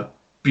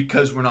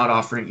because we're not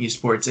offering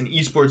esports, and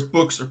esports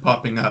books are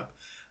popping up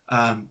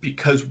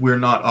because we're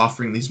not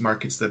offering these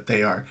markets that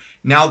they are.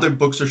 Now their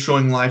books are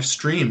showing live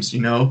streams,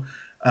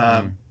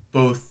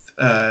 both,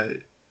 I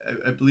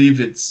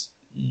believe it's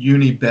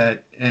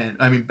Unibet, and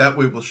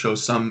Betway will show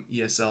some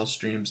ESL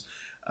streams,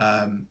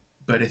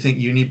 but I think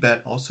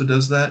Unibet also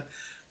does that.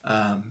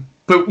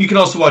 But you can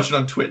also watch it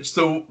on Twitch,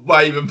 so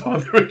why even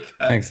bother with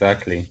that?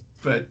 Exactly.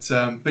 But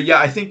yeah,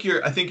 I think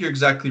you're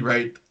exactly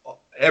right.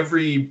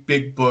 Every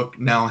big book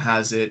now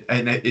has it,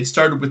 and it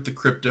started with the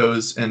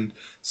cryptos and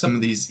some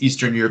of these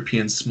Eastern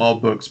European small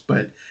books,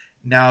 but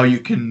now you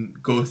can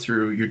go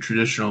through your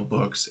traditional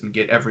books and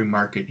get every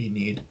market you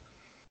need.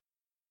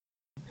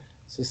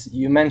 So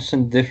you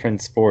mentioned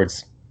different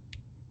sports,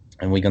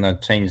 and we're gonna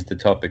change the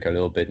topic a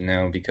little bit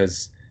now,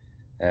 because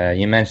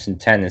you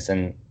mentioned tennis,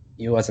 and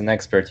you as an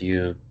expert,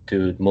 you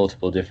do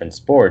multiple different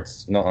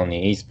sports, not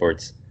only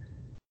esports.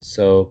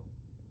 So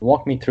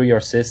walk me through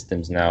your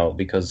systems now,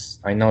 because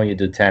I know you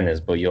do tennis,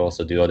 but you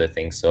also do other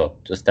things. So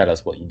just tell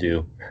us what you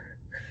do.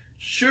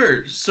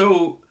 Sure.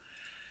 So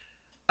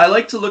I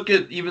like to look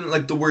at even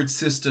like the word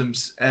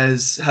systems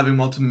as having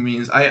multiple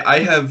meanings. I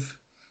have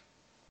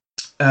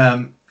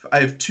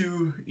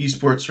 2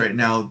 esports right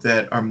now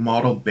that are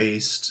model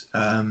based.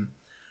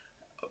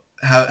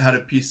 Had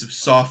a piece of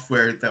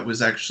software that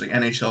was actually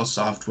NHL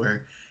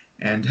software,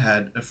 and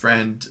had a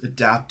friend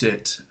adapt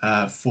it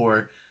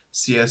for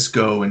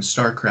CSGO and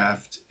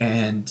StarCraft,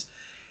 and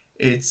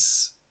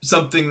it's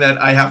something that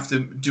I have to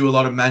do a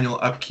lot of manual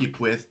upkeep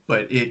with,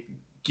 but it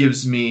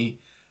gives me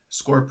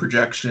score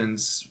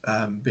projections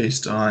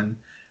based on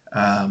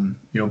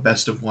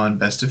best of one,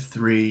 best of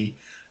three,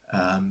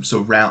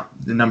 so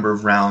the number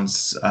of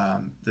rounds,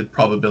 the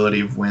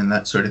probability of win,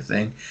 that sort of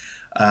thing.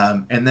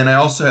 And then I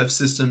also have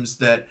systems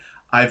that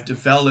I've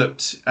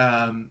developed,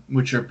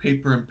 which are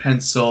paper and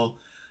pencil.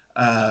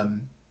 So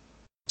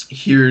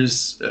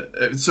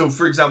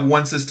for example,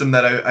 one system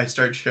that I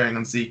started sharing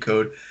on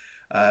Zcode,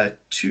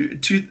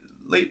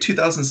 late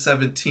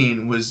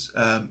 2017 was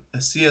a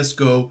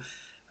CSGO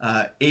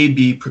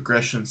A/B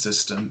progression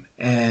system.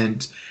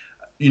 And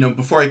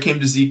before I came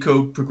to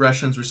Zcode,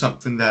 progressions were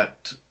something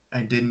that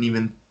I didn't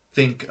even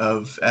think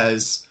of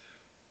as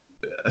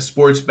a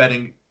sports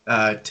betting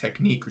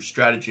technique or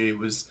strategy. It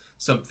was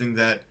something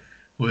that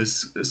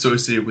was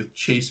associated with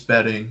chase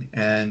betting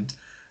and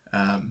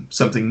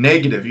something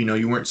negative.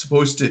 You weren't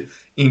supposed to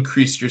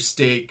increase your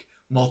stake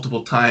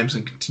multiple times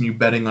and continue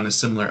betting on a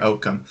similar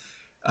outcome.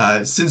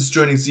 Since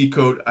joining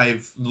Zcode,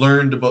 I've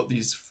learned about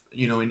these,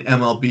 in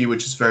MLB,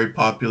 which is very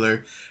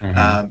popular,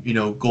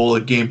 goal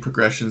of game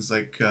progressions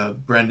like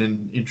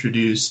Brendan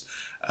introduced.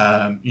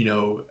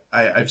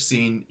 I've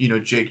seen,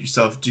 Jake,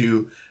 yourself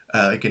do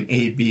like an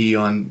A/B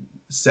on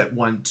set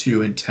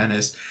 1-2 in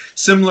tennis.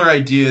 Similar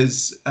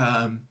ideas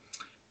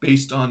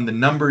based on the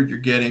number you're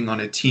getting on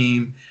a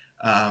team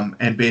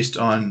and based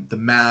on the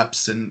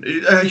maps and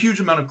a huge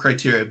amount of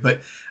criteria.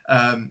 But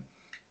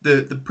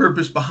the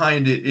purpose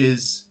behind it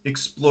is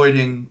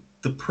exploiting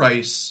the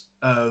price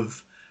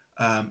of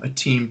a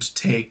team to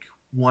take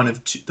one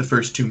of the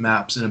first two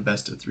maps in a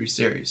best-of-3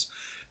 series,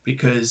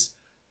 because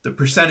the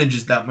percentage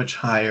is that much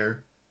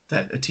higher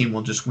that a team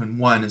will just win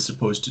one as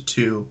opposed to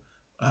two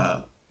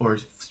or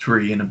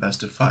three in a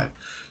best-of-5.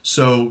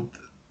 So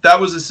that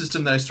was a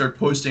system that I started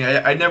posting.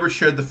 I never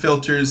shared the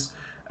filters.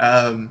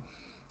 I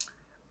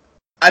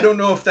don't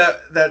know if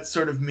that's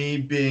sort of me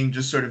being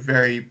just sort of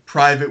very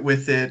private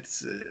with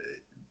it.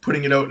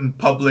 Putting it out in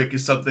public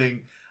is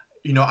something,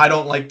 I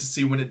don't like to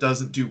see when it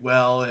doesn't do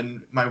well,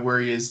 and my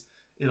worry is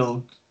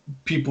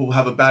people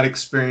have a bad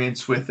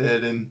experience with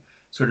it and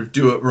sort of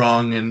do it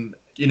wrong, and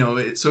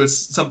so it's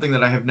something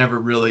that I have never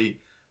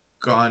really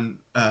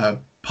gone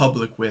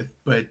public with.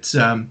 But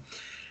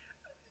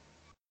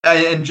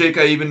and Jake,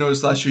 I even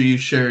noticed last year you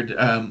shared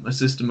a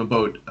system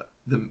about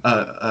the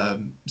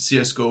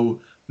CSGO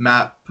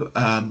map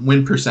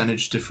win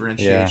percentage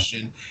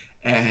differentiation,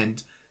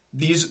 and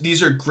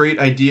these are great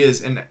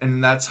ideas,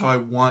 and that's how I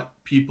want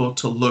people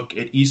to look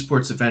at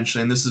esports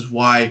eventually. And this is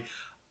why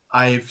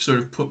I've sort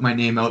of put my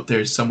name out there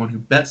as someone who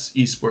bets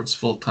esports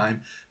full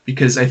time,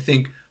 because I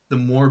think the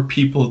more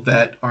people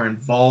that are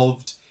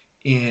involved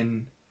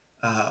in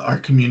our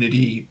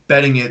community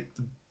betting it,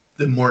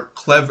 the more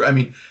clever. I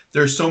mean,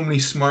 there are so many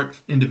smart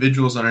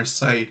individuals on our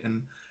site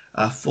and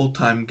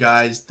full-time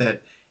guys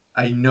that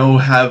I know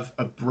have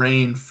a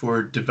brain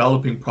for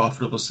developing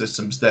profitable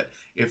systems, that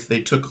if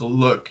they took a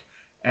look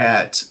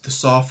at the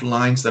soft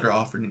lines that are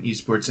offered in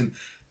esports and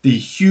the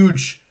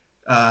huge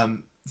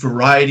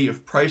variety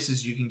of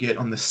prices you can get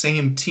on the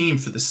same team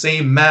for the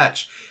same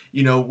match,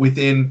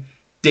 within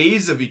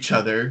days of each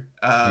other,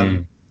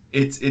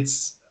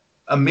 it's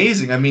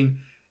amazing. I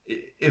mean,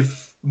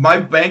 if my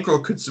bankroll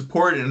could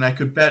support it and I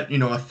could bet,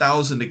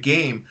 1,000 a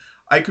game,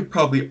 I could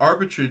probably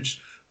arbitrage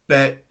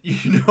bet,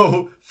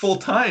 full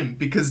time,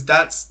 because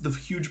that's the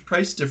huge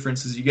price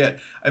differences you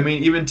get. I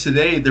mean, even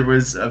today there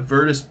was a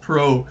Virtus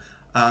Pro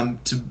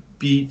to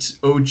beat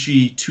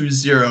OG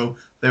 2-0.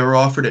 They were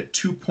offered at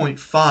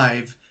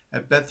 2.5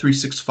 at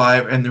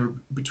Bet365, and they were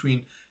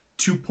between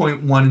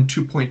 2.1 and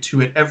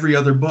 2.2 at every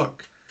other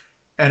book.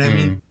 And I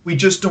mean, we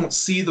just don't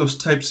see those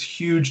types of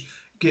huge.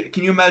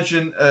 Can you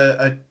imagine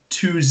a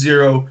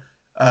 2-0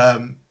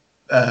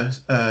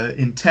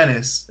 in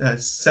tennis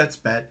sets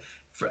bet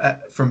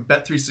from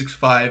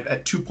Bet365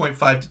 at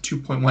 2.5 to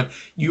 2.1?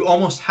 You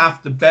almost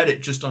have to bet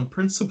it just on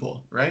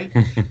principle, right?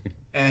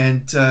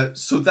 And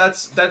so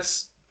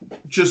that's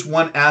just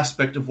one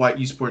aspect of why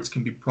esports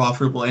can be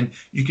profitable, and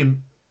you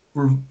can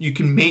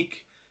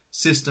make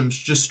systems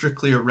just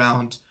strictly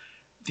around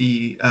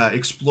the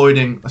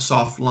exploiting a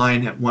soft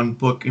line at one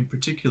book in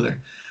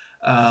particular.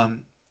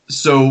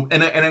 So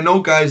I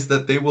know guys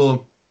that they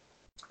will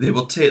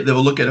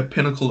look at a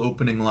Pinnacle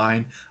opening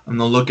line, and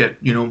they'll look at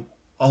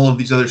all of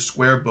these other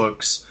Square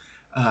books,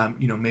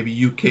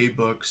 maybe UK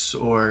books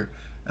or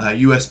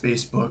US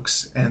based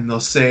books, and they'll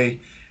say,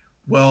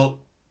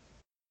 well,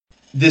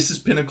 this is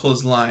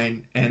Pinnacle's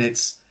line and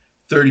it's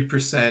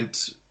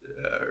 30%,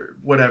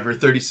 whatever,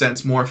 30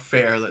 cents more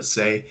fair, let's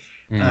say.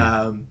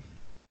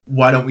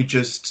 Why don't we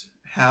just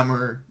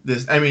hammer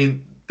this? I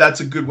mean,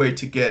 that's a good way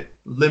to get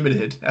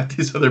limited at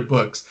these other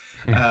books.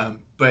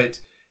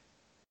 But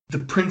the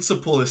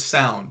principle is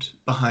sound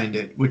behind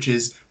it, which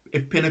is,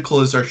 if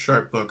Pinnacle is our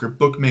sharp book or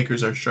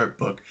Bookmaker's our sharp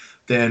book,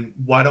 then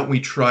why don't we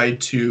try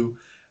to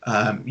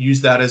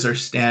use that as our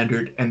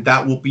standard, and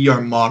that will be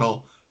our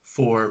model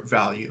for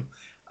value.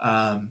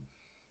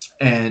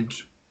 And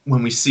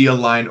when we see a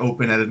line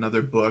open at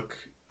another book,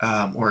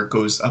 or it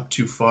goes up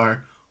too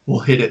far, we'll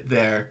hit it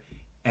there.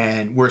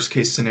 And worst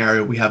case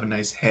scenario, we have a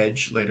nice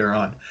hedge later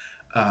on.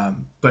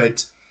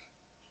 But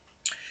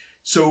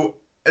so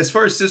as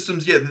far as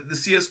systems, the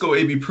CSGO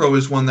AB Pro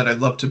is one that I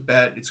love to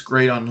bet. It's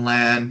great on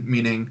LAN,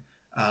 meaning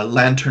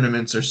LAN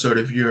tournaments are sort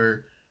of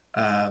your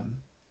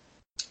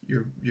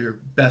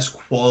best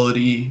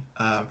quality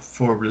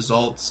for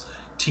results.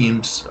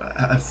 Teams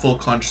have full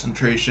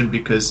concentration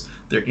because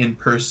they're in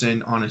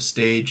person on a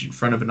stage in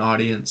front of an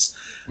audience,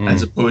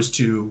 as opposed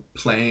to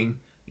playing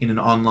in an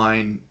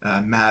online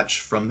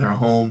match from their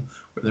home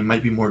where they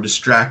might be more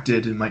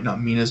distracted and might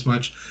not mean as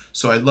much.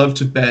 So I love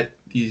to bet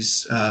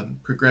these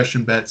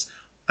progression bets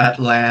at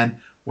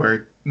LAN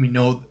where we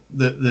know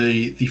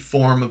the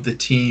form of the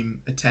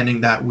team attending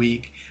that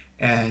week,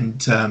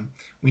 and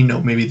we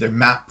know maybe their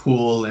map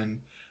pool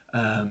and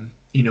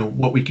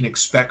what we can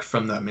expect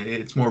from them.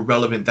 It's more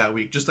relevant that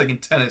week. Just like in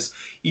tennis,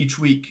 each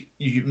week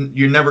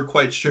you're never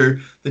quite sure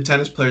the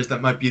tennis players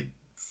that might be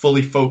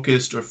fully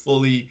focused or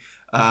fully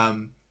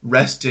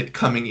rested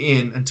coming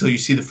in until you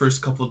see the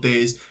first couple of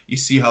days. You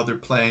see how they're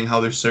playing, how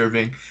they're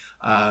serving,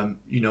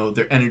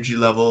 their energy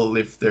level,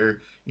 if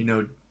they're,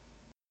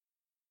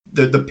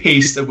 the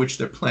pace at which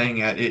they're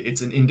playing at.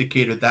 It's an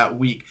indicator that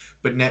week,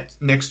 but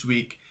next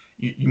week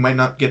you might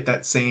not get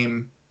that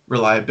same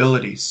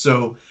reliability.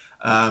 So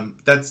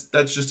that's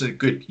just a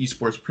good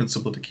esports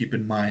principle to keep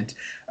in mind.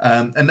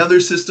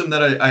 Another system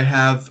that I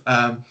have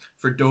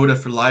for Dota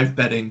for live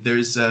betting,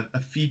 there's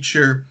a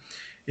feature.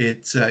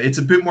 It's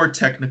a bit more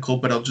technical,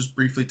 but I'll just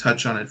briefly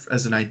touch on it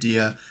as an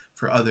idea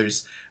for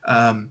others.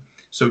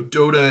 So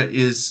Dota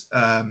is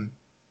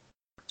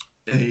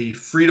a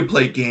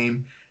free-to-play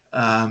game,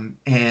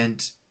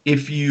 and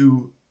if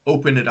you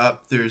open it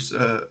up, there's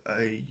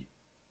a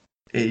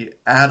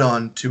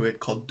add-on to it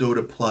called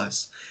Dota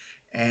Plus,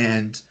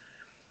 and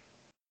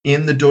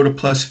in the Dota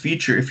Plus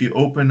feature, if you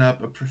open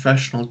up a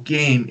professional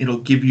game, it'll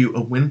give you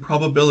a win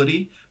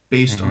probability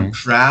based on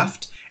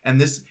draft,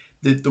 and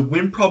the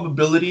win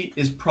probability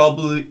is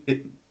probably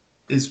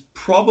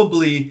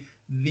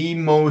the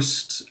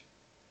most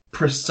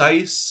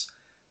precise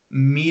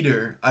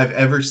meter I've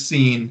ever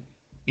seen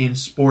in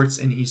sports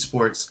and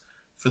esports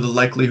for the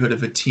likelihood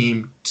of a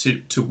team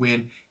to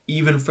win,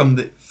 even from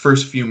the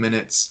first few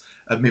minutes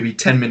of maybe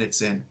 10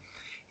 minutes in.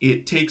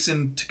 It takes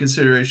into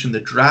consideration the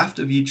draft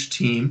of each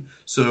team,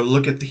 so it'll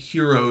look at the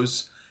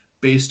heroes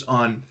based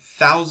on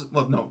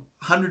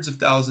hundreds of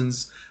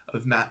thousands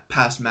of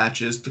past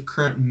matches, the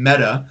current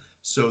meta,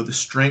 so the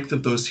strength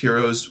of those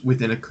heroes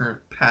within a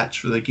current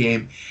patch for the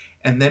game,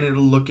 and then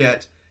it'll look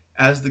at,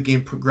 as the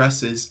game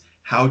progresses,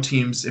 how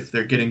teams, if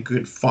they're getting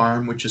good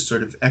farm, which is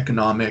sort of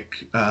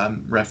economic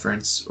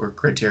reference or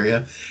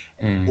criteria,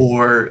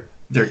 or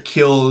their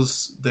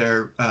kills,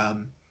 their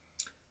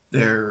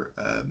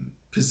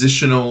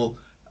positional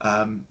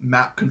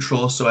map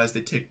control, so as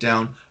they take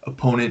down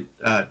opponent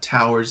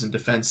towers and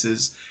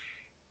defenses,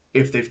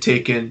 if they've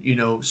taken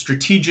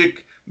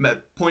strategic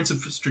points of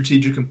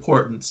strategic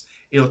importance,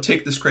 it'll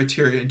take this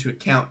criteria into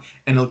account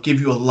and it'll give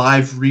you a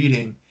live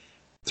reading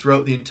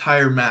throughout the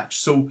entire match.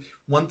 So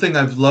one thing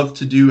I've loved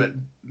to do at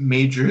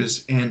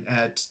majors and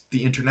at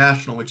the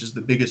international, which is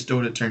the biggest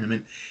Dota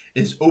tournament,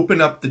 is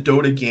open up the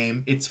Dota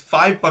game. It's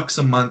 $5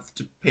 a month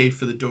to pay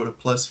for the Dota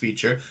Plus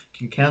feature. You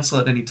can cancel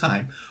at any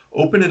time.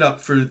 Open it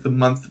up for the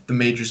month that the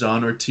major's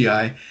on, or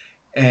TI,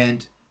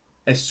 and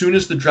as soon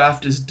as the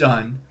draft is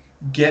done,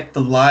 get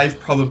the live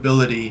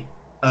probability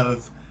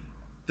of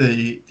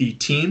the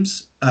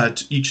teams,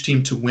 to each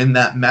team to win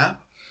that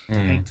map,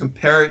 and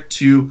compare it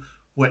to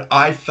what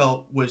I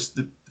felt was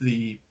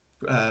the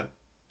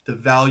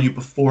value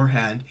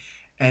beforehand,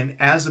 and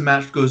as the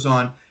match goes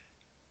on,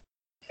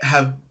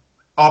 have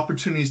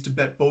opportunities to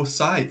bet both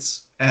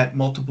sides at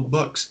multiple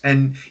books.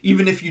 And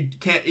even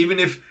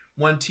if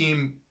one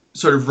team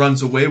sort of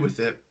runs away with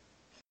it,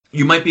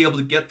 you might be able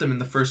to get them in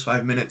the first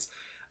 5 minutes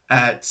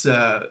at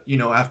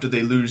after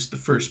they lose the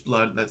first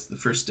blood. That's the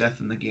first death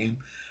in the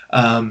game.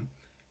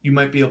 You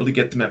might be able to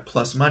get them at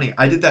plus money.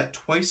 I did that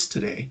twice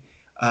today.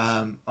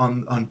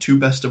 On two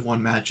best of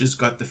one matches,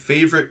 got the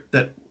favorite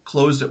that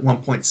closed at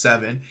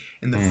 1.7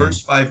 in the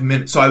first 5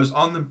 minutes. So I was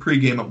on them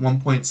pregame at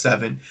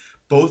 1.7.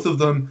 Both of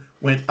them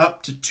went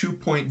up to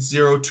 2.0,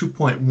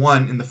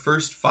 2.1 in the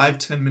first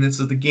 5-10 minutes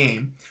of the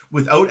game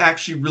without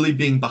actually really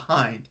being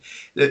behind.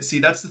 See,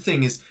 that's the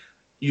thing, is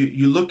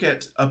you look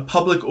at a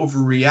public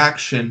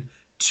overreaction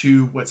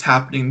to what's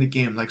happening in the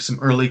game, like some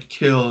early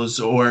kills,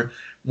 or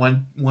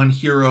one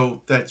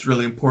hero that's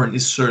really important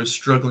is sort of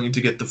struggling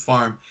to get the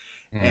farm.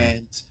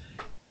 And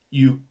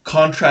you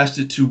contrast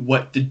it to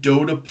what the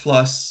Dota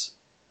Plus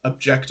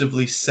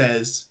objectively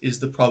says is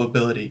the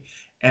probability.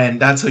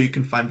 And that's how you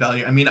can find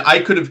value. I mean, I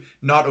could have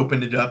not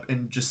opened it up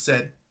and just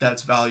said,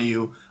 that's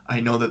value. I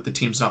know that the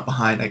team's not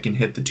behind. I can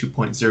hit the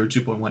 2.0,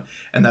 2.1.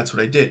 And that's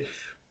what I did.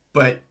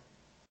 But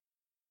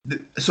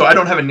so I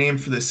don't have a name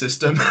for this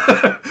system.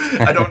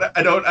 I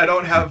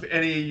don't have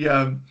any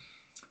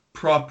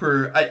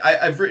proper.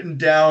 I've written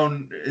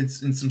down in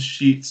some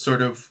sheets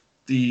sort of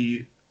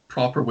the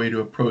proper way to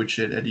approach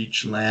it at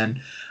each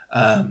LAN.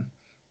 And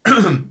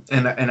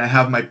I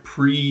have my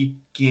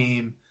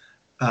pre-game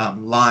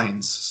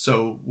lines.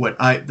 So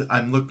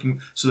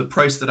the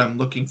price that I'm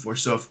looking for.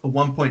 So if a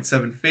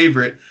 1.7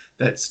 favorite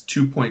that's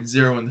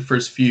 2.0 in the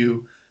first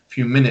few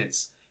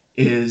minutes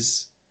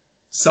is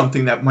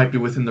something that might be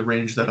within the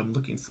range that I'm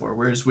looking for.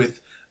 Whereas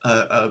with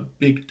a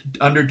big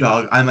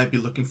underdog, I might be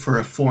looking for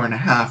a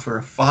 4.5 or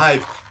a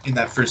 5 in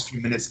that first few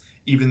minutes,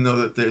 even though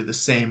that they're the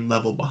same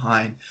level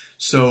behind.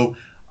 So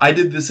I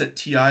did this at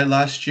TI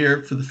last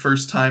year for the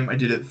first time. I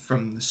did it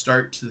from the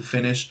start to the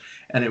finish,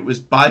 and it was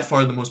by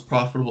far the most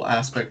profitable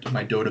aspect of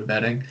my Dota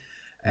betting.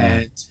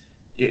 And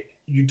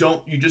you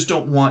just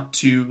don't want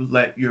to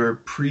let your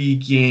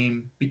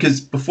pre-game,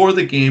 because before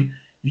the game,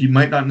 you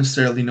might not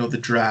necessarily know the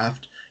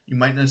draft. You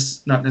might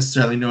not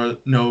necessarily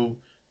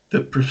know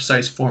the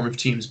precise form of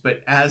teams,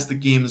 but as the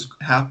game is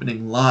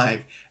happening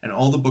live and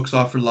all the books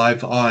offer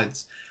live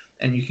odds,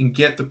 and you can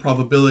get the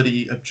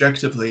probability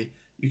objectively,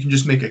 you can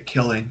just make a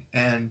killing.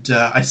 And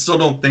I still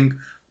don't think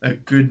a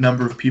good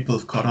number of people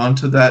have caught on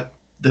to that,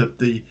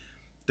 the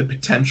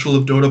potential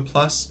of Dota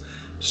Plus.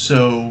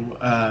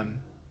 So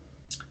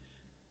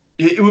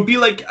it would be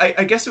like,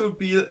 I guess it would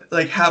be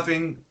like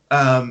having,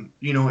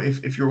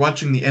 if you're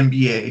watching the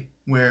NBA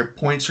where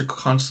points are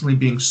constantly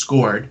being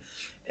scored,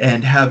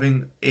 and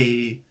having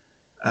an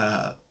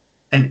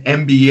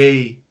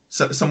NBA,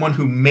 someone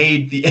who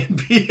made the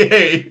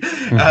NBA,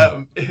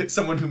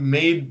 someone who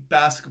made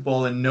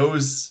basketball and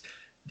knows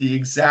the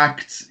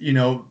exact,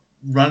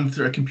 run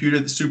through a computer,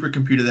 the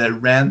supercomputer that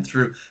ran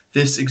through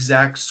this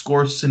exact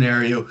score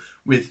scenario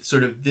with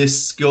sort of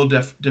this skill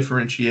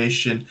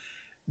differentiation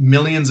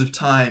millions of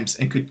times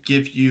and could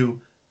give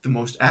you the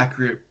most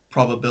accurate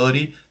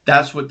probability.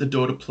 That's what the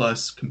Dota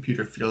Plus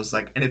computer feels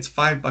like, and it's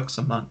 $5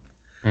 a month.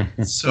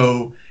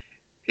 So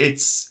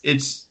it's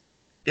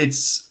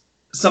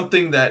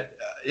something that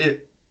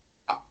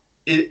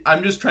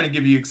I'm just trying to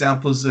give you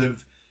examples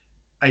of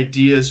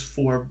ideas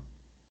for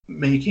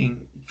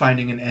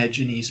finding an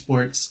edge in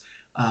esports,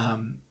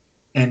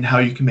 and how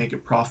you can make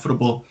it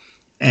profitable.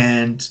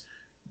 And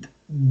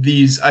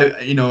these,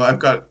 I've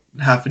got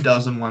half a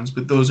dozen ones,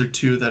 but those are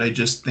two that I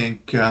just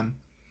think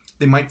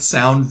they might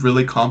sound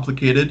really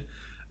complicated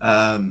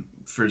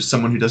for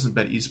someone who doesn't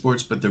bet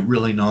esports, but they're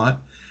really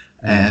not.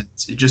 And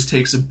it just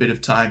takes a bit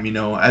of time.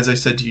 As I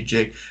said to you,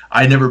 Jake,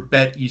 I never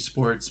bet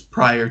esports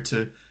prior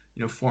to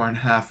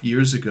 4.5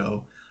 years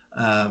ago.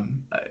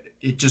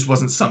 It just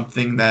wasn't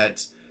something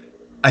that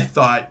I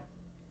thought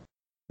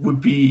would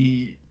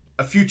be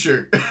a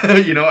future.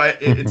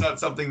 It's not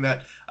something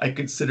that I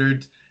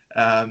considered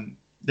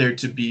there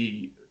to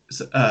be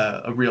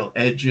a real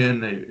edge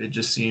in. It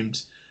just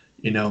seemed,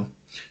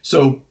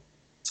 so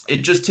it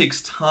just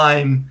takes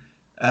time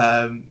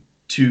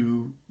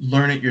to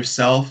learn it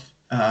yourself.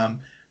 But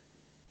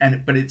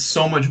it's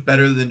so much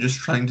better than just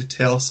trying to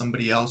tell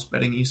somebody else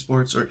betting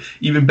esports or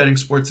even betting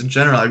sports in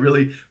general. I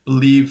really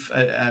believe,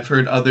 I've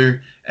heard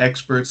other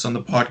experts on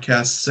the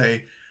podcast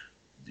say,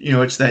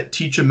 it's that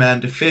teach a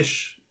man to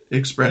fish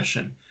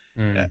expression.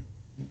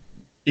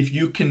 If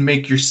you can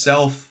make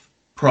yourself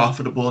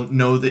profitable,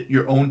 know that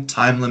your own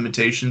time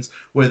limitations,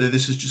 whether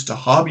this is just a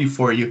hobby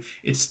for you,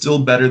 it's still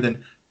better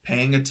than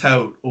paying a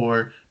tout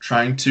or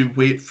trying to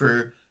wait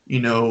for,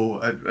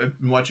 I've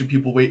been watching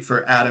people wait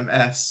for Adam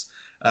S.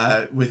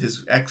 With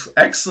his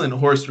excellent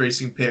horse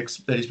racing picks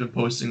that he's been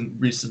posting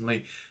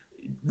recently.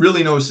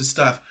 Really knows his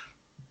stuff.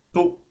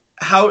 But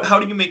how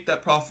do you make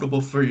that profitable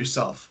for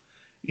yourself?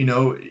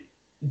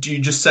 Do you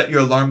just set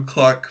your alarm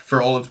clock for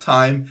all of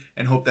time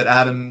and hope that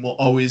Adam will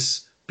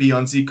always be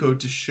on Zcode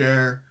to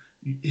share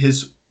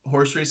his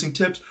horse racing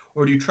tips?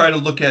 Or do you try to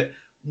look at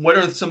what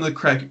are some of the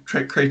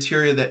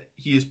criteria that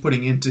he is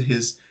putting into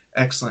his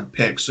excellent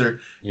picks?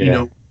 Or,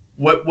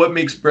 what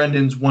makes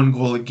Brendan's one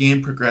goal a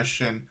game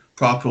progression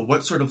profitable?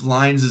 What sort of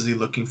lines is he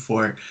looking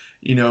for?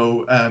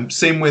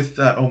 Same with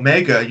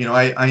Omega.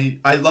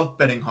 I love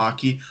betting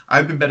hockey.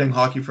 I've been betting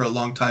hockey for a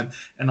long time,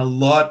 and a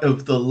lot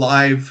of the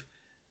live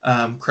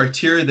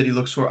criteria that he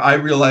looks for, I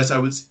realized I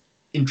was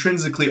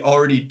intrinsically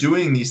already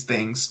doing these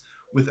things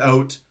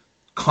without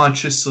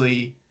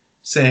consciously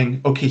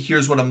saying, okay,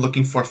 here's what I'm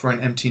looking for an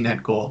empty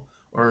net goal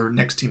or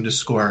next team to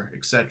score,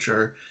 etc.,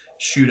 or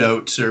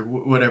shootouts or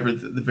whatever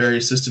the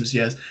various systems he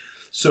has.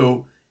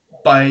 So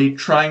by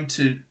trying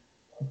to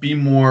be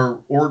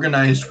more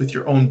organized with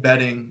your own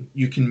betting,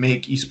 you can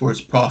make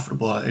esports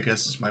profitable, I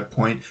guess is my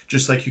point.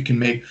 Just like you can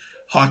make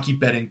hockey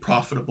betting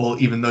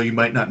profitable, even though you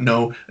might not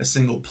know a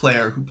single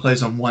player who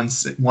plays on one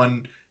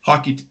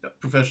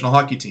professional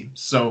hockey team.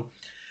 So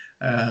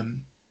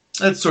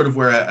that's sort of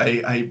where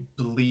I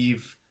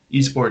believe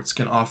esports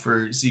can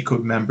offer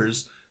Zcode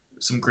members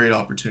some great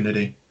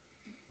opportunity.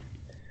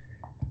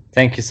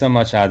 Thank you so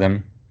much,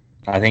 Adam.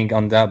 I think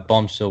on that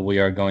bombshell, we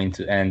are going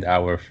to end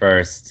our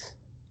first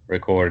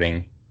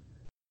recording.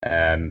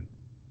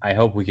 I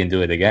hope we can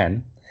do it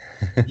again.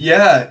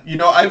 Yeah,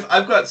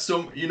 I've got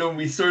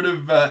we sort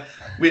of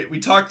we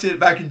talked it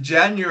back in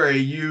January,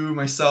 you,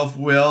 myself,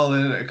 Will,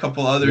 and a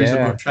couple others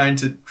about trying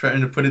to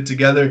put it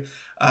together.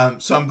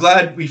 So I'm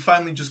glad we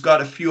finally just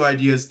got a few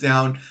ideas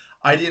down.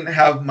 I didn't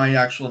have my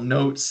actual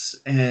notes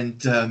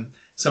and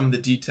some of the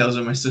details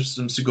of my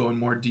systems to go in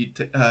more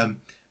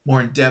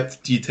in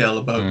depth detail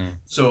about.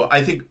 So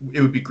I think it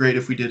would be great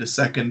if we did a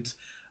second,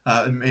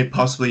 maybe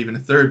possibly even a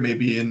third,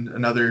 maybe in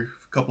another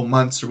couple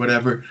months or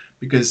whatever,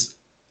 because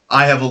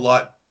I have a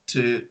lot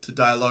to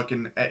dialogue,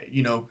 and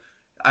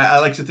I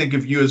like to think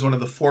of you as one of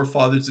the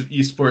forefathers of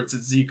esports at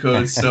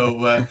Zcode.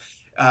 So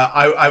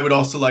I would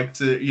also like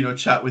to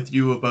chat with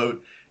you about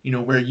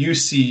where you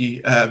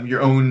see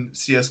your own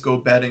CS:GO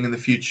betting in the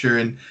future,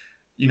 and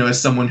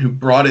as someone who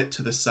brought it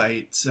to the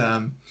site,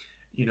 how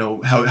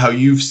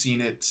you've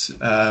seen it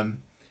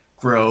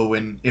grow,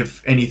 and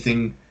if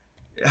anything,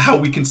 how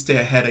we can stay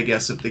ahead, I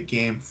guess, of the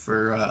game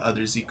for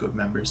other Zcode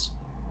members.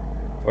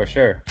 For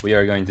sure, we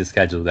are going to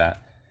schedule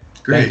that.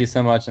 Great. Thank you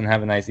so much, and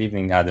have a nice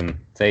evening, Adam.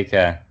 Take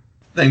care.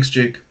 Thanks,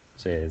 Jake.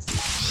 Cheers.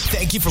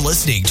 Thank you for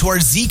listening to our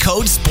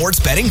Zcode Sports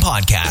Betting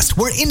Podcast,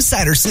 where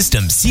insider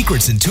systems,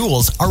 secrets, and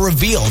tools are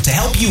revealed to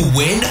help you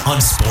win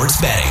on sports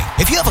betting.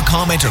 If you have a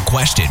comment or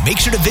question, make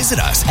sure to visit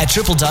us at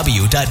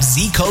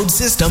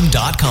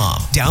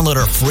www.zcodesystem.com. Download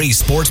our free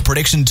sports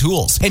prediction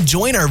tools and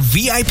join our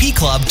VIP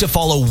club to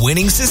follow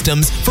winning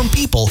systems from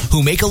people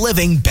who make a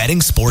living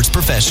betting sports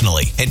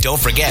professionally. And don't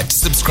forget to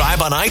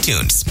subscribe on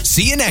iTunes.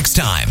 See you next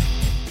time.